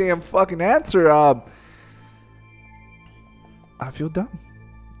goddamn fucking answer, I feel dumb.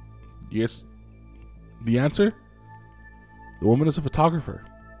 Yes. The answer? The woman is a photographer.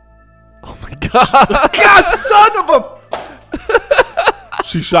 Oh my god. God, son of a...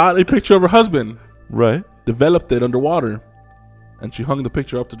 She shot a picture of her husband, Right. developed it underwater, and she hung the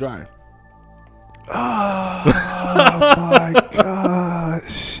picture up to dry. Oh my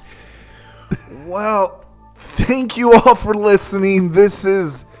gosh. Well, thank you all for listening. This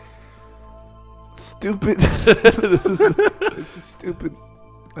is stupid. This is stupid.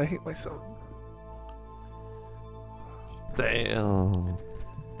 I hate myself. Damn.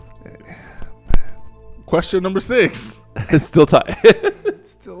 Question number 6. It's still tight. It's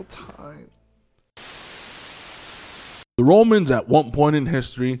still time. The Romans at one point in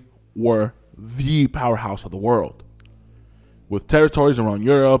history were the powerhouse of the world, with territories around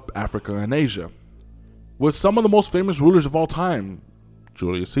Europe, Africa, and Asia, with some of the most famous rulers of all time,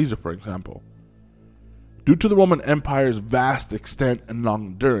 Julius Caesar, for example. Due to the Roman Empire's vast extent and long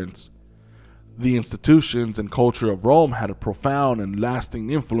endurance, the institutions and culture of Rome had a profound and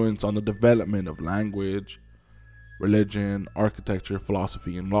lasting influence on the development of language, religion, architecture,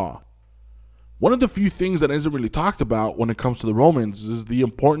 philosophy, and law. One of the few things that isn't really talked about when it comes to the Romans is the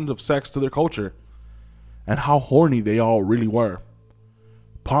importance of sex to their culture and how horny they all really were.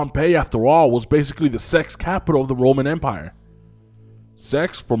 Pompeii, after all, was basically the sex capital of the Roman Empire.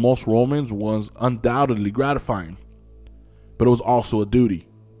 Sex for most Romans was undoubtedly gratifying, but it was also a duty.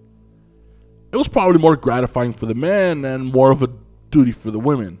 It was probably more gratifying for the men and more of a duty for the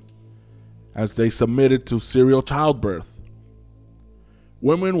women, as they submitted to serial childbirth.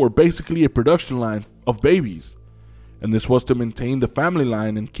 Women were basically a production line of babies, and this was to maintain the family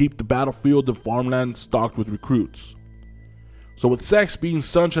line and keep the battlefield and farmland stocked with recruits. So with sex being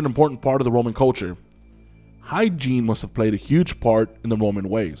such an important part of the Roman culture, hygiene must have played a huge part in the Roman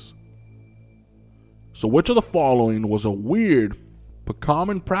ways. So which of the following was a weird but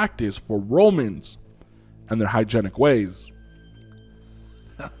common practice for Romans and their hygienic ways?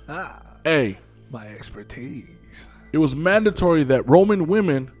 A. My expertise. It was mandatory that Roman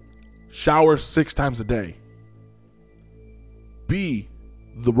women shower 6 times a day. B.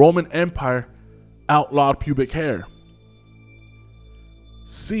 The Roman Empire outlawed pubic hair.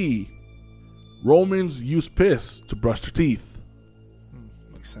 C. Romans used piss to brush their teeth.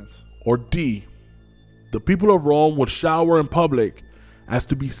 Makes sense. Or D. The people of Rome would shower in public as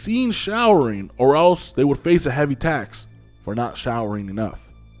to be seen showering, or else they would face a heavy tax for not showering enough.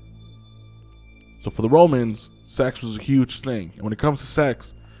 So for the Romans, sex was a huge thing, and when it comes to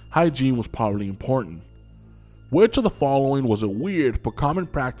sex, hygiene was probably important. Which of the following was a weird but common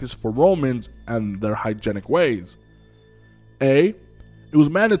practice for Romans and their hygienic ways? A. It was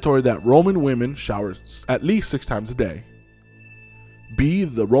mandatory that Roman women shower at least 6 times a day. B.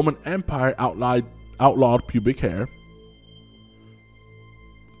 The Roman Empire outlawed pubic hair.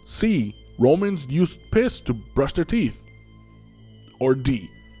 C. Romans used piss to brush their teeth. Or D.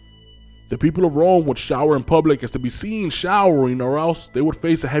 The people of Rome would shower in public as to be seen showering, or else they would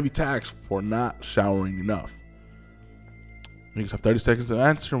face a heavy tax for not showering enough. You guys have 30 seconds to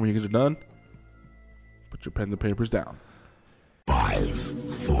answer. When you guys are done, put your pen and papers down.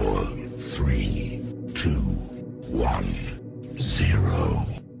 5, 4, 3, 2, 1, 0.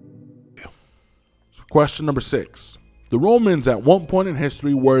 So question number 6. The Romans at one point in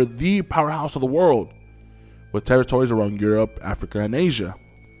history were the powerhouse of the world, with territories around Europe, Africa, and Asia.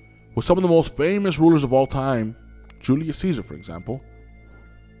 With some of the most famous rulers of all time, Julius Caesar, for example.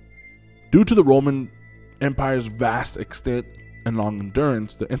 Due to the Roman Empire's vast extent and long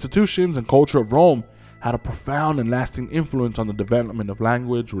endurance, the institutions and culture of Rome had a profound and lasting influence on the development of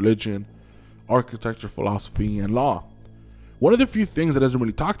language, religion, architecture, philosophy, and law. One of the few things that isn't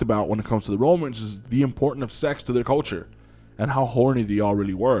really talked about when it comes to the Romans is the importance of sex to their culture and how horny they all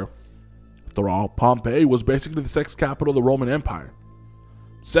really were. After all, Pompeii was basically the sex capital of the Roman Empire.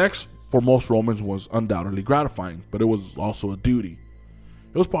 Sex for most Romans was undoubtedly gratifying, but it was also a duty.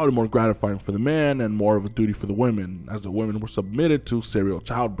 It was probably more gratifying for the men and more of a duty for the women, as the women were submitted to serial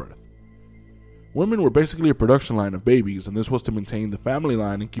childbirth. Women were basically a production line of babies, and this was to maintain the family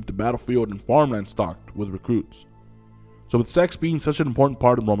line and keep the battlefield and farmland stocked with recruits. So with sex being such an important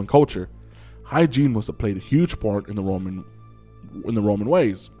part of Roman culture, hygiene must have played a huge part in the Roman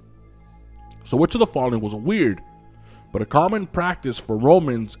ways. So which of the following was weird, but a common practice for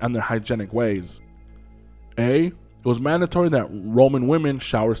Romans and their hygienic ways? A. It was mandatory that Roman women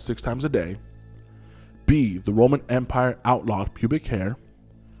shower 6 times a day. B. The Roman Empire outlawed pubic hair.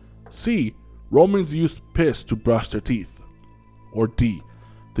 C. Romans used piss to brush their teeth. Or D.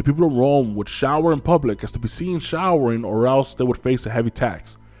 The people of Rome would shower in public as to be seen showering, or else they would face a heavy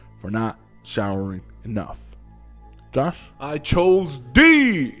tax for not showering enough. Josh? I chose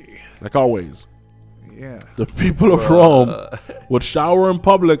D. Like always. Yeah. The people of Rome would shower in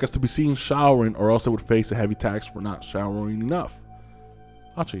public as to be seen showering, or else they would face a heavy tax for not showering enough.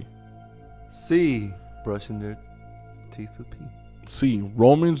 Hachi. C. Brushing their teeth with pee. C.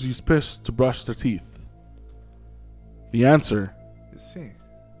 Romans used piss to brush their teeth. The answer. C.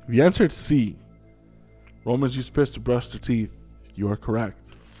 If you answered C, Romans used piss to brush their teeth, you are correct.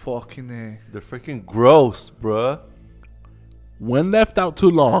 Fucking A. They're freaking gross, bruh. When left out too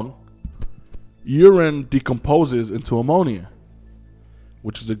long, urine decomposes into ammonia,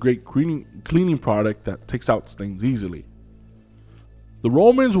 which is a great cleaning product that takes out stains easily. The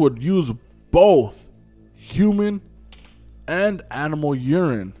Romans would use both human and animal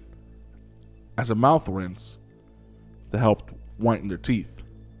urine as a mouth rinse to help whiten their teeth.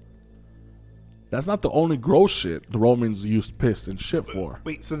 That's not the only gross shit the Romans used piss and shit for.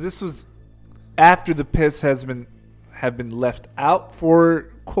 Wait, so this was after the piss have been left out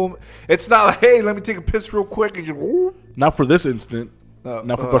for cool. It's not like, hey, let me take a piss real quick and you. Not for this instant.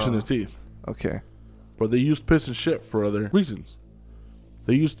 Not for brushing their teeth. Okay. But they used piss and shit for other reasons.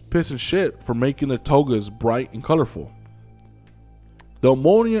 They used piss and shit for making their togas bright and colorful. The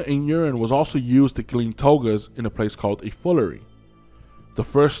ammonia in urine was also used to clean togas in a place called a fullery. The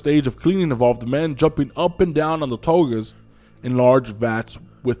first stage of cleaning involved the men jumping up and down on the togas in large vats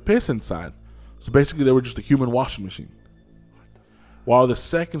with piss inside. So basically they were just a human washing machine. While the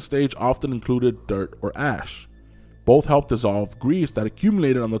second stage often included dirt or ash. Both helped dissolve grease that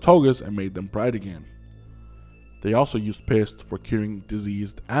accumulated on the togas and made them bright again. They also used piss for curing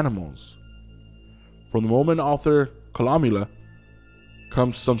diseased animals. From the Roman author Columella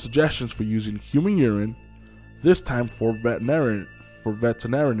comes some suggestions for using human urine, this time for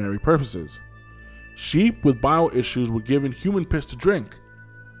veterinary purposes. Sheep with bile issues were given human piss to drink,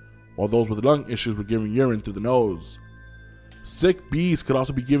 while those with lung issues were given urine through the nose. Sick bees could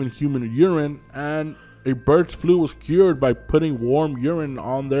also be given human urine, and a bird's flu was cured by putting warm urine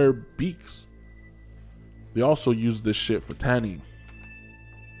on their beaks. They also used this shit for tanning.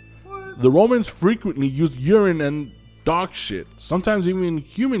 The Romans frequently used urine and dog shit, sometimes even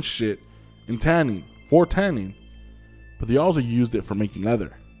human shit, for tanning, but they also used it for making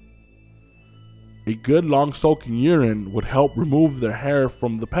leather. A good long soak in urine would help remove their hair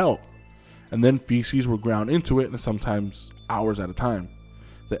from the pelt, and then feces were ground into it, and sometimes hours at a time.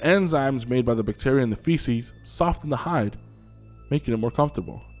 The enzymes made by the bacteria in the feces soften the hide, making it more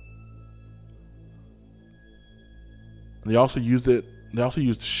comfortable. And they also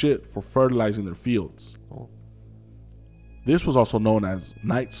used shit for fertilizing their fields. This was also known as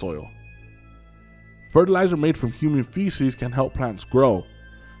night soil. Fertilizer made from human feces can help plants grow,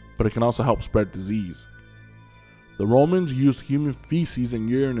 but it can also help spread disease. The Romans used human feces and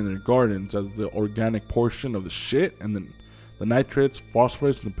urine in their gardens as the organic portion of the shit, and then the nitrates,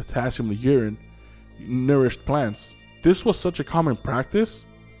 phosphorus, and the potassium of the urine nourished plants. This was such a common practice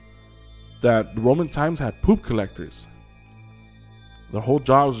that the Roman times had poop collectors. Their whole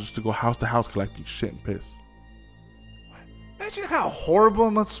job was just to go house to house collecting shit and piss. Imagine how horrible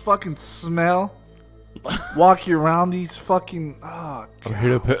it must fucking smell. Walking around these fucking. Oh, I'm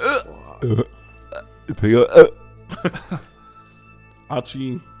here to pick up.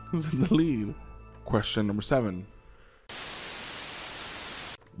 Archie is in the lead. Question number 7.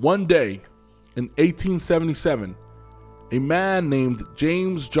 One day in 1877, a man named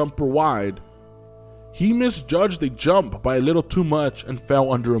James Jumper Wide, he misjudged a jump by a little too much and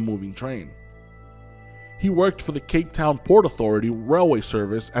fell under a moving train. He worked for the Cape Town Port Authority railway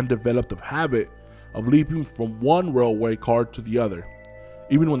service and developed a habit of leaping from one railway car to the other,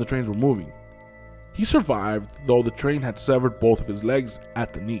 even when the trains were moving. He survived, though the train had severed both of his legs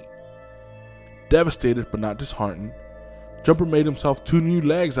at the knee. Devastated but not disheartened, Jumper made himself 2 new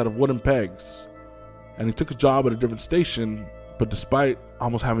legs out of wooden pegs, and he took a job at a different station, but despite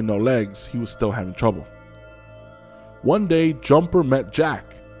almost having no legs, he was still having trouble. One day, Jumper met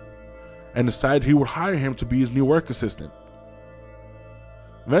Jack and decided he would hire him to be his new work assistant.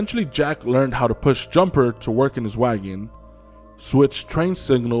 Eventually, Jack learned how to push Jumper to work in his wagon, switch train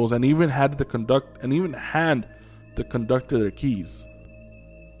signals, and even hand the conductor their keys.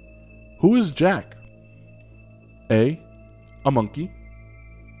 Who is Jack? A monkey.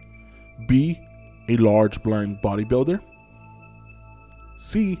 B, a large blind bodybuilder.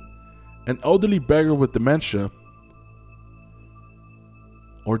 C, an elderly beggar with dementia.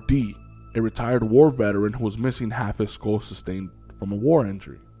 Or D, a retired war veteran who was missing half his skull sustained from a war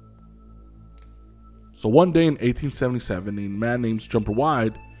injury. So one day in 1877, a man named Jumper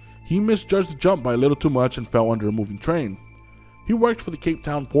Wide, he misjudged the jump by a little too much and fell under a moving train. He worked for the Cape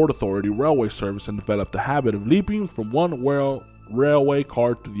Town Port Authority railway service and developed the habit of leaping from one railway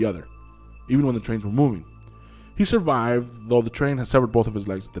car to the other, even when the trains were moving. He survived, though the train had severed both of his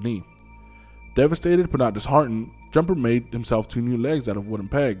legs at the knee. Devastated but not disheartened, Jumper made himself 2 new legs out of wooden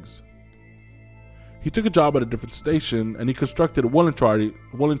pegs. He took a job at a different station, and he constructed a wooden trolley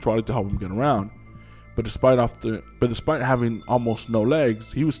to help him get around. But despite having almost no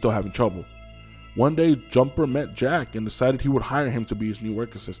legs, he was still having trouble. One day, Jumper met Jack and decided he would hire him to be his new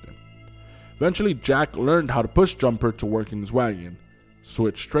work assistant. Eventually, Jack learned how to push Jumper to work in his wagon,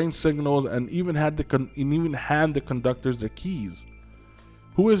 switch train signals, and even hand the conductors their keys.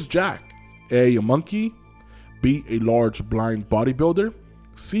 Who is Jack? A monkey. B, a large blind bodybuilder.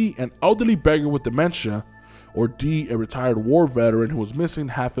 C, an elderly beggar with dementia. Or D, a retired war veteran who was missing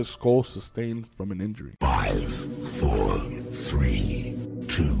half his skull sustained from an injury. 5, 4, 3,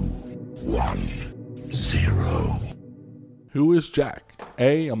 2, 1, 0. Who is Jack?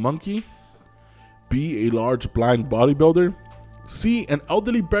 A monkey. B, a large blind bodybuilder. C, an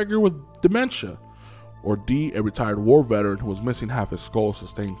elderly beggar with dementia. Or D, a retired war veteran who was missing half his skull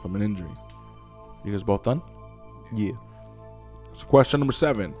sustained from an injury. You guys both done? Yeah. So question number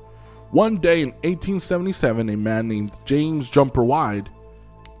 7. One day in 1877, a man named James Jumper Wide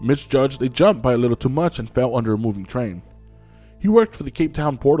misjudged a jump by a little too much and fell under a moving train. He worked for the Cape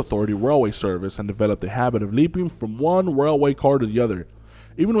Town Port Authority railway service and developed a habit of leaping from one railway car to the other,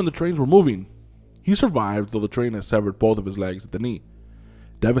 even when the trains were moving. He survived, though the train had severed both of his legs at the knee.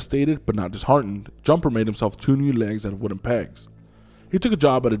 Devastated but not disheartened, Jumper made himself 2 new legs out of wooden pegs. He took a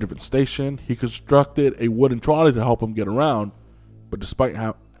job at a different station. He constructed a wooden trolley to help him get around, but despite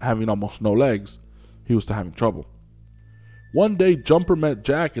having almost no legs, he was still having trouble. One day, Jumper met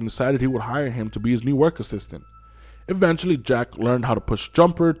Jack and decided he would hire him to be his new work assistant. Eventually, Jack learned how to push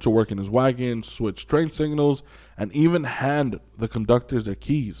Jumper to work in his wagon, switch train signals, and even hand the conductors their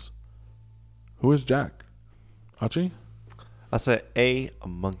keys. Who is Jack? Archie? I said a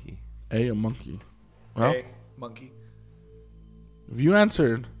monkey. A monkey. Well, Hey, monkey. if you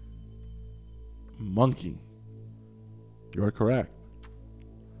answered monkey, you are correct.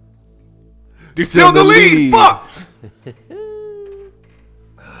 You're still in the lead. Fuck.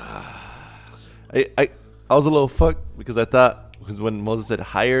 I was a little fucked because I thought, because when Moses said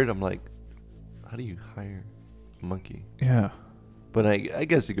hired, I'm like, how do you hire a monkey? Yeah. But I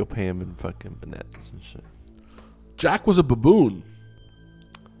guess you go pay him in fucking bananas and shit. Jack was a baboon.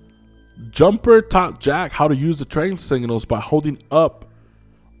 Jumper taught Jack how to use the train signals by holding up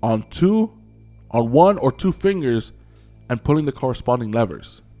on 1 or 2 fingers and pulling the corresponding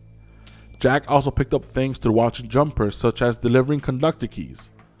levers. Jack also picked up things through watching Jumper, such as delivering conductor keys.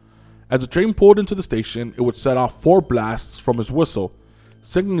 As the train pulled into the station, it would set off 4 blasts from his whistle,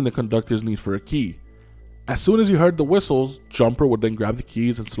 signaling the conductor's need for a key. As soon as he heard the whistles, Jumper would then grab the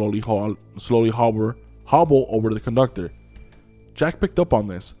keys and slowly hobble over to the conductor. Jack picked up on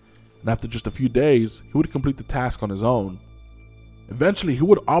this, and after just a few days, he would complete the task on his own. Eventually, he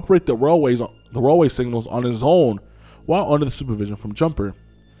would operate the railway signals on his own while under the supervision from Jumper.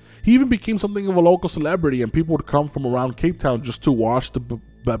 He even became something of a local celebrity, and people would come from around Cape Town just to watch the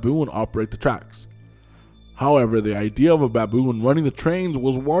baboon operate the tracks. However, the idea of a baboon running the trains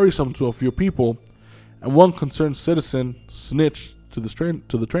was worrisome to a few people, and one concerned citizen snitched to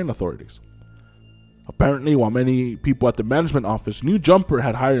the train authorities. Apparently, while many people at the management office knew Jumper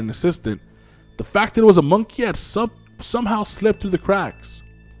had hired an assistant, the fact that it was a monkey had somehow slipped through the cracks.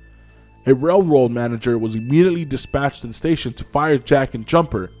 A railroad manager was immediately dispatched to the station to fire Jack and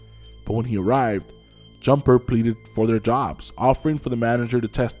Jumper, but when he arrived, Jumper pleaded for their jobs, offering for the manager to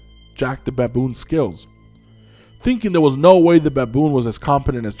test Jack the baboon's skills. Thinking there was no way the baboon was as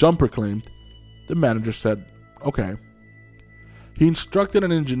competent as Jumper claimed, the manager said, okay. He instructed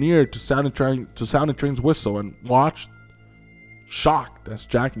an engineer to sound the train's whistle and watched, shocked as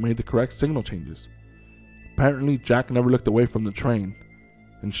Jack made the correct signal changes. Apparently, Jack never looked away from the train,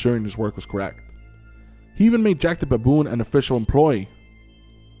 ensuring his work was correct. He even made Jack the baboon an official employee,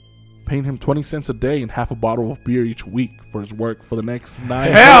 paying him 20 cents a day and half a bottle of beer each week for his work for the next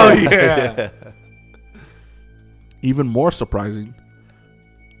 9 Hell yeah! Even more surprising,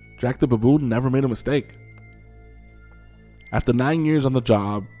 Jack the baboon never made a mistake. After 9 years on the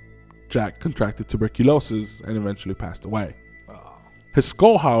job, Jack contracted tuberculosis and eventually passed away. His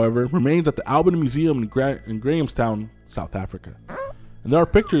skull, however, remains at the Albany Museum in Grahamstown, South Africa. And there are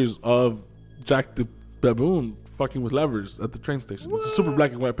pictures of Jack the baboon fucking with levers at the train station. It's a super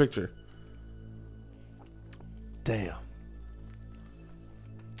black and white picture. Damn.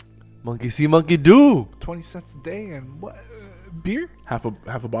 Monkey see, monkey do. 20 cents a day and what? Beer? Half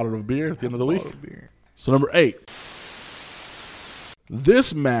a bottle of beer at the end of the week. Beer. So number 8.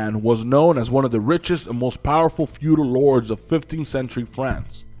 This man was known as one of the richest and most powerful feudal lords of 15th century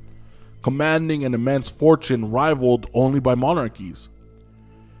France, commanding an immense fortune rivaled only by monarchies.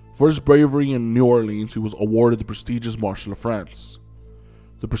 For his bravery in New Orleans, he was awarded the prestigious Marshal of France.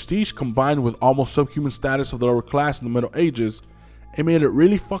 The prestige, combined with almost subhuman status of the lower class in the Middle Ages, it made it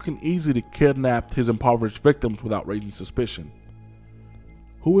really fucking easy to kidnap his impoverished victims without raising suspicion.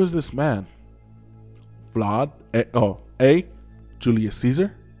 Who is this man? A. Julius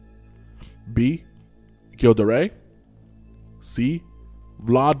Caesar. B. Gilles de Rais. C.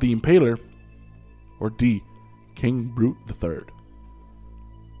 Vlad the Impaler. Or D. King Brute III.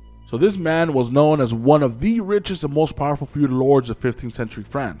 So this man was known as one of the richest and most powerful feudal lords of 15th century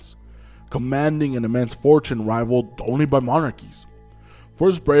France, commanding an immense fortune rivaled only by monarchies. For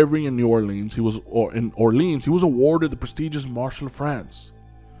his bravery in New Orleans, he was awarded the prestigious Marshal of France.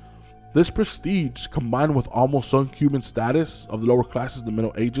 This prestige, combined with almost subhuman status of the lower classes in the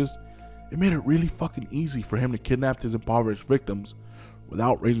Middle Ages, it made it really fucking easy for him to kidnap his impoverished victims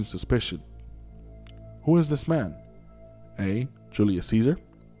without raising suspicion. Who is this man? A. Julius Caesar.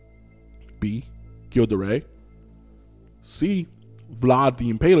 B. Gilles de Rais. C. Vlad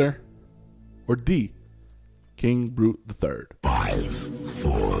the Impaler. Or D. King Brute III. 5,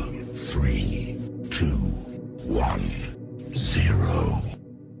 4, 3, 2, 1, 0.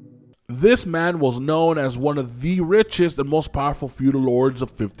 This man was known as one of the richest and most powerful feudal lords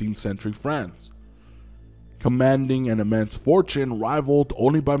of 15th century France, commanding an immense fortune rivaled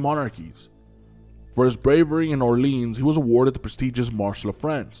only by monarchies. For his bravery in Orleans, he was awarded the prestigious Marshal of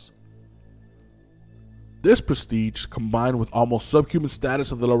France. This prestige, combined with almost subhuman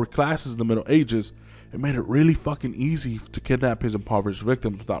status of the lower classes in the Middle Ages, it made it really fucking easy to kidnap his impoverished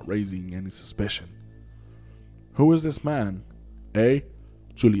victims without raising any suspicion. Who is this man? A.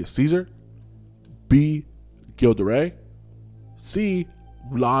 Julius Caesar. B. Gilles de Rais. C.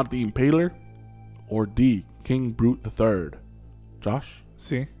 Vlad the Impaler. Or D. King Brute III. Josh?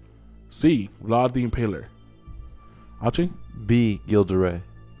 C. C. Vlad the Impaler. Archie? B. Gilles de Rais.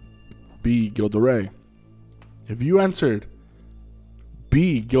 B. Gilles de Rais. If you answered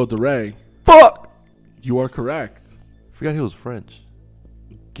B. Gilles de Rais, Fuck! you are correct. Forgot he was French.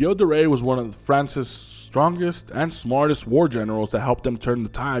 Gilles de Rais was one of France's strongest and smartest war generals that helped them turn the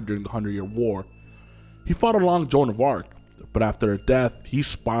tide during the 100-Year War. He fought along Joan of Arc, but after her death, he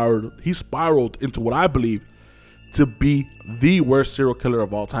spiraled into what I believe to be the worst serial killer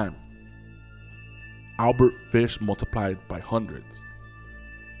of all time. Albert Fish multiplied by hundreds.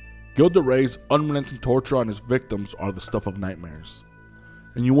 Gilles de Rais' unrelenting torture on his victims are the stuff of nightmares.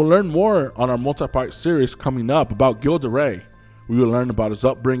 And you will learn more on our multi-part series coming up about Gilles de Rais, We will learn about his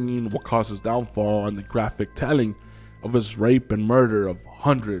upbringing, what caused his downfall, and the graphic telling of his rape and murder of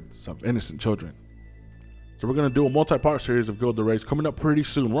hundreds of innocent children. So we're going to do a multi-part series of Gilda Rays coming up pretty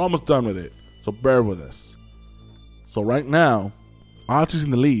soon. We're almost done with it, so bear with us. So right now, Archie's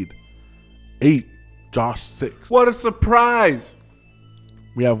in the lead. 8, Josh 6. What a surprise!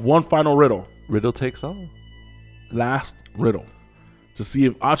 We have one final riddle. Riddle takes all. Last riddle. To see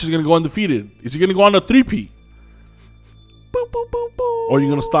if Archie's going to go undefeated. Is he going to go on a 3-peat? Or are you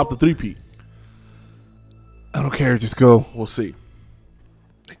going to stop the 3-peat? I don't care. Just go. We'll see.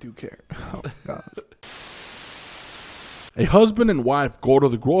 I do care. Oh, God. A husband and wife go to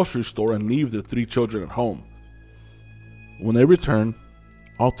the grocery store and leave their 3 children at home. When they return,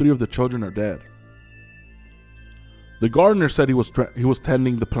 all 3 of the children are dead. The gardener said he was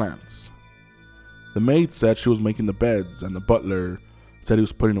tending the plants. The maid said she was making the beds, and the butler said he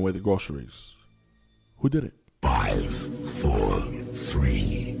was putting away the groceries. Who did it? 5, 4,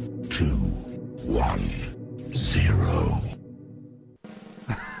 3, 2, 1, 0.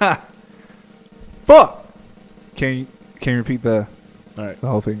 Fuck! Can you repeat the All right.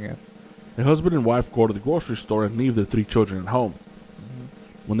 whole thing again? A husband and wife go to the grocery store and leave their 3 children at home.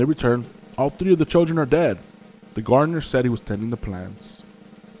 When they return, all 3 of the children are dead. The gardener said he was tending the plants.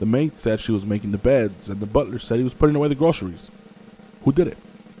 The maid said she was making the beds, and the butler said he was putting away the groceries. Who did it?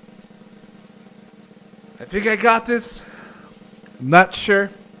 I think I got this. Not sure.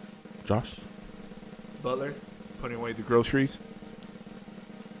 Josh? Butler putting away the groceries.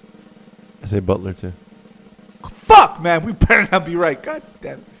 I say Butler too. Fuck, man. We better not be right. God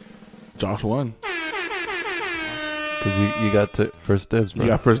damn it. Josh won. Because you got to first dibs, bro. You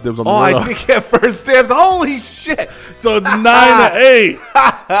got first dibs on the Oh, riddle. I did get first dibs. Holy shit. So it's 9-8.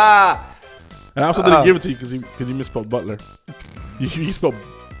 And I also didn't give it to you because you misspelled Butler. You spelled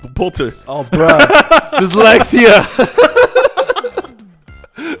Bolter. Oh, bro. Dyslexia.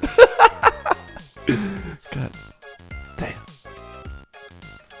 God damn.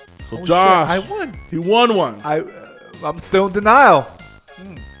 So Oh, Josh, shit, I won. he won one. I'm still in denial.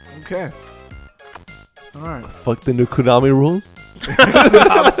 Okay. All right. Fuck the new Konami rules.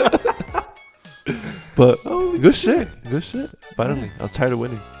 But good shit. Good shit. Finally. I was tired of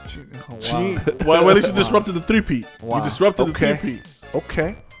winning. Oh, Gee, wow. well, at least you disrupted the 3-peat. Wow. You disrupted Okay. the 3-peat.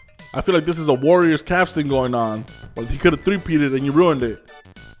 Okay. I feel like this is a Warriors Cavs thing going on. Well, you could have 3-peated and you ruined it.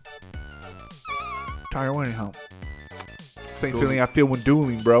 Tired of winning, huh? Same feeling I feel when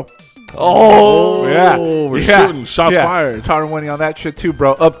dueling, bro. Oh, Yeah. We're Yeah. shooting. Shots Yeah. fired. Tired of winning on that shit too,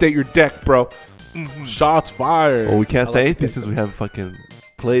 bro. Update your deck, bro. Shots fired. Well, we can't I say like anything this. since we haven't fucking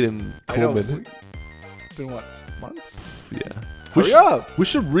played in I know. COVID. It's been what, months? Yeah. we, Hurry should, up. we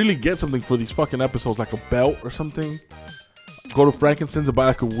should really get something for these fucking episodes, like a belt or something. Go to Frankenstein's and buy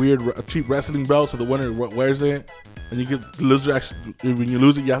like a cheap wrestling belt so the winner wears it. And you get the loser actually, when you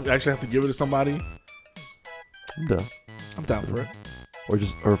lose it, you actually have to give it to somebody. I'm done. I'm down for it.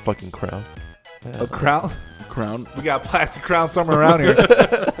 Or a fucking crown. Yeah. A crown? Crown. We got a plastic crown somewhere around here.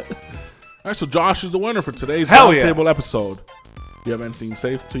 All right, so Josh is the winner for today's Hell yeah. roundtable episode. Do you have anything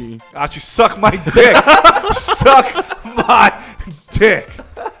safe to you? Actually, suck my dick. Suck my dick.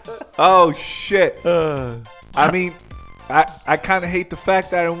 Oh, shit. I mean, I kind of hate the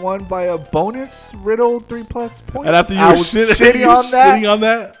fact that I won by a bonus riddle 3+ points. And after you I were was shitting shitting on that. shitting on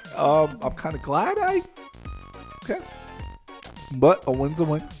that, I'm kind of glad okay. But a win's a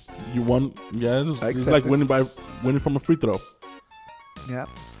win. you won. Yeah, it's I like accept it. winning from a free throw. Yeah.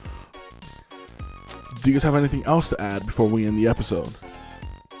 Do you guys have anything else to add before we end the episode?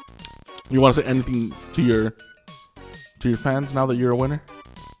 You want to say anything to your fans now that you're a winner?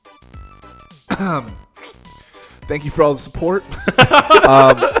 Thank you for all the support.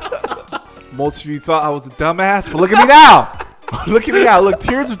 Most of you thought I was a dumbass, but look at me now. Look at me now. Look,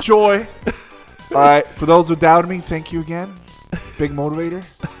 tears of joy. All right. For those who doubted me, thank you again. Big motivator.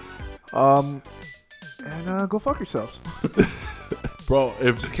 And go fuck yourselves. Bro,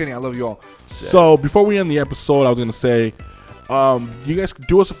 Just kidding. I love you all. So before we end the episode, I was gonna say, you guys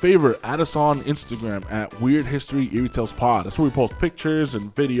do us a favor, add us on Instagram at Weird History Eerie Tales Pod. That's where we post pictures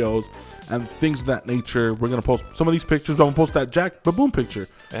and videos and things of that nature. We're gonna post some of these pictures. I'm gonna post that Jack Baboon picture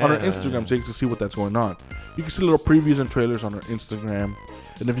on our Instagram so you can see what that's going on. You can see little previews and trailers on our Instagram.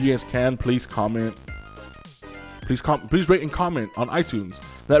 And if you guys can, please comment. Please rate and comment on iTunes.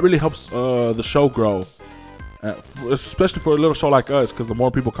 That really helps the show grow. Especially for a little show like us, because the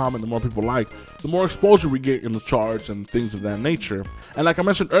more people comment, the more people like, the more exposure we get in the charts and things of that nature. And like I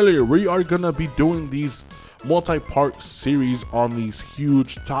mentioned earlier, we are going to be doing these multi-part series on these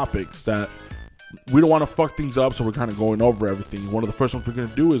huge topics that we don't want to fuck things up, so we're kind of going over everything. One of the first ones we're going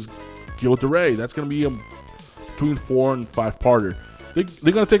to do is Gilda Ray. That's going to be a between 4 and 5 parter.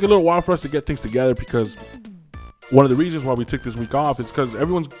 They're gonna take a little while for us to get things together because one of the reasons why we took this week off is because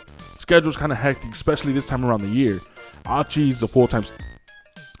everyone's schedule's kind of hectic, especially this time around the year. Achi's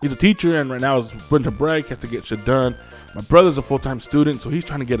he's a teacher, and right now it's winter break, has to get shit done. My brother's a full-time student, so he's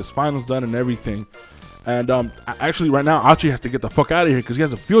trying to get his finals done and everything. And actually, right now, Achi has to get the fuck out of here because he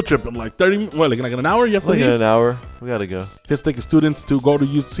has a field trip in like 30, like an hour? You have to Like leave? in an hour. We gotta go. He has to take his students to go to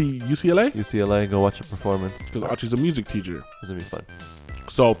UCLA UCLA and go watch a performance. because Achi's a music teacher. It's gonna be fun.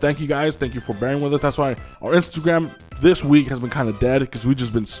 So thank you guys. Thank you for bearing with us. That's why our Instagram this week has been kind of dead because we've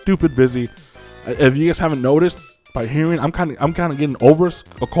just been stupid busy. If you guys haven't noticed by hearing, I'm kind of getting over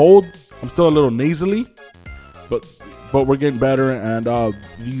a cold. I'm still a little nasally, but we're getting better. And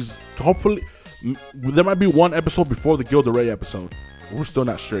these hopefully there might be one episode before the Gilda Ray episode. We're still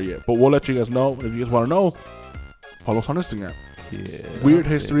not sure yet, but we'll let you guys know. If you guys want to know, follow us on Instagram. Yeah. Weird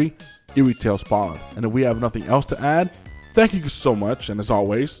History, Eerie Tales Pod. And if we have nothing else to add, thank you so much. And as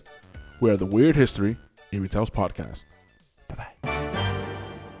always, we are the Weird History, Eerie Tales Podcast.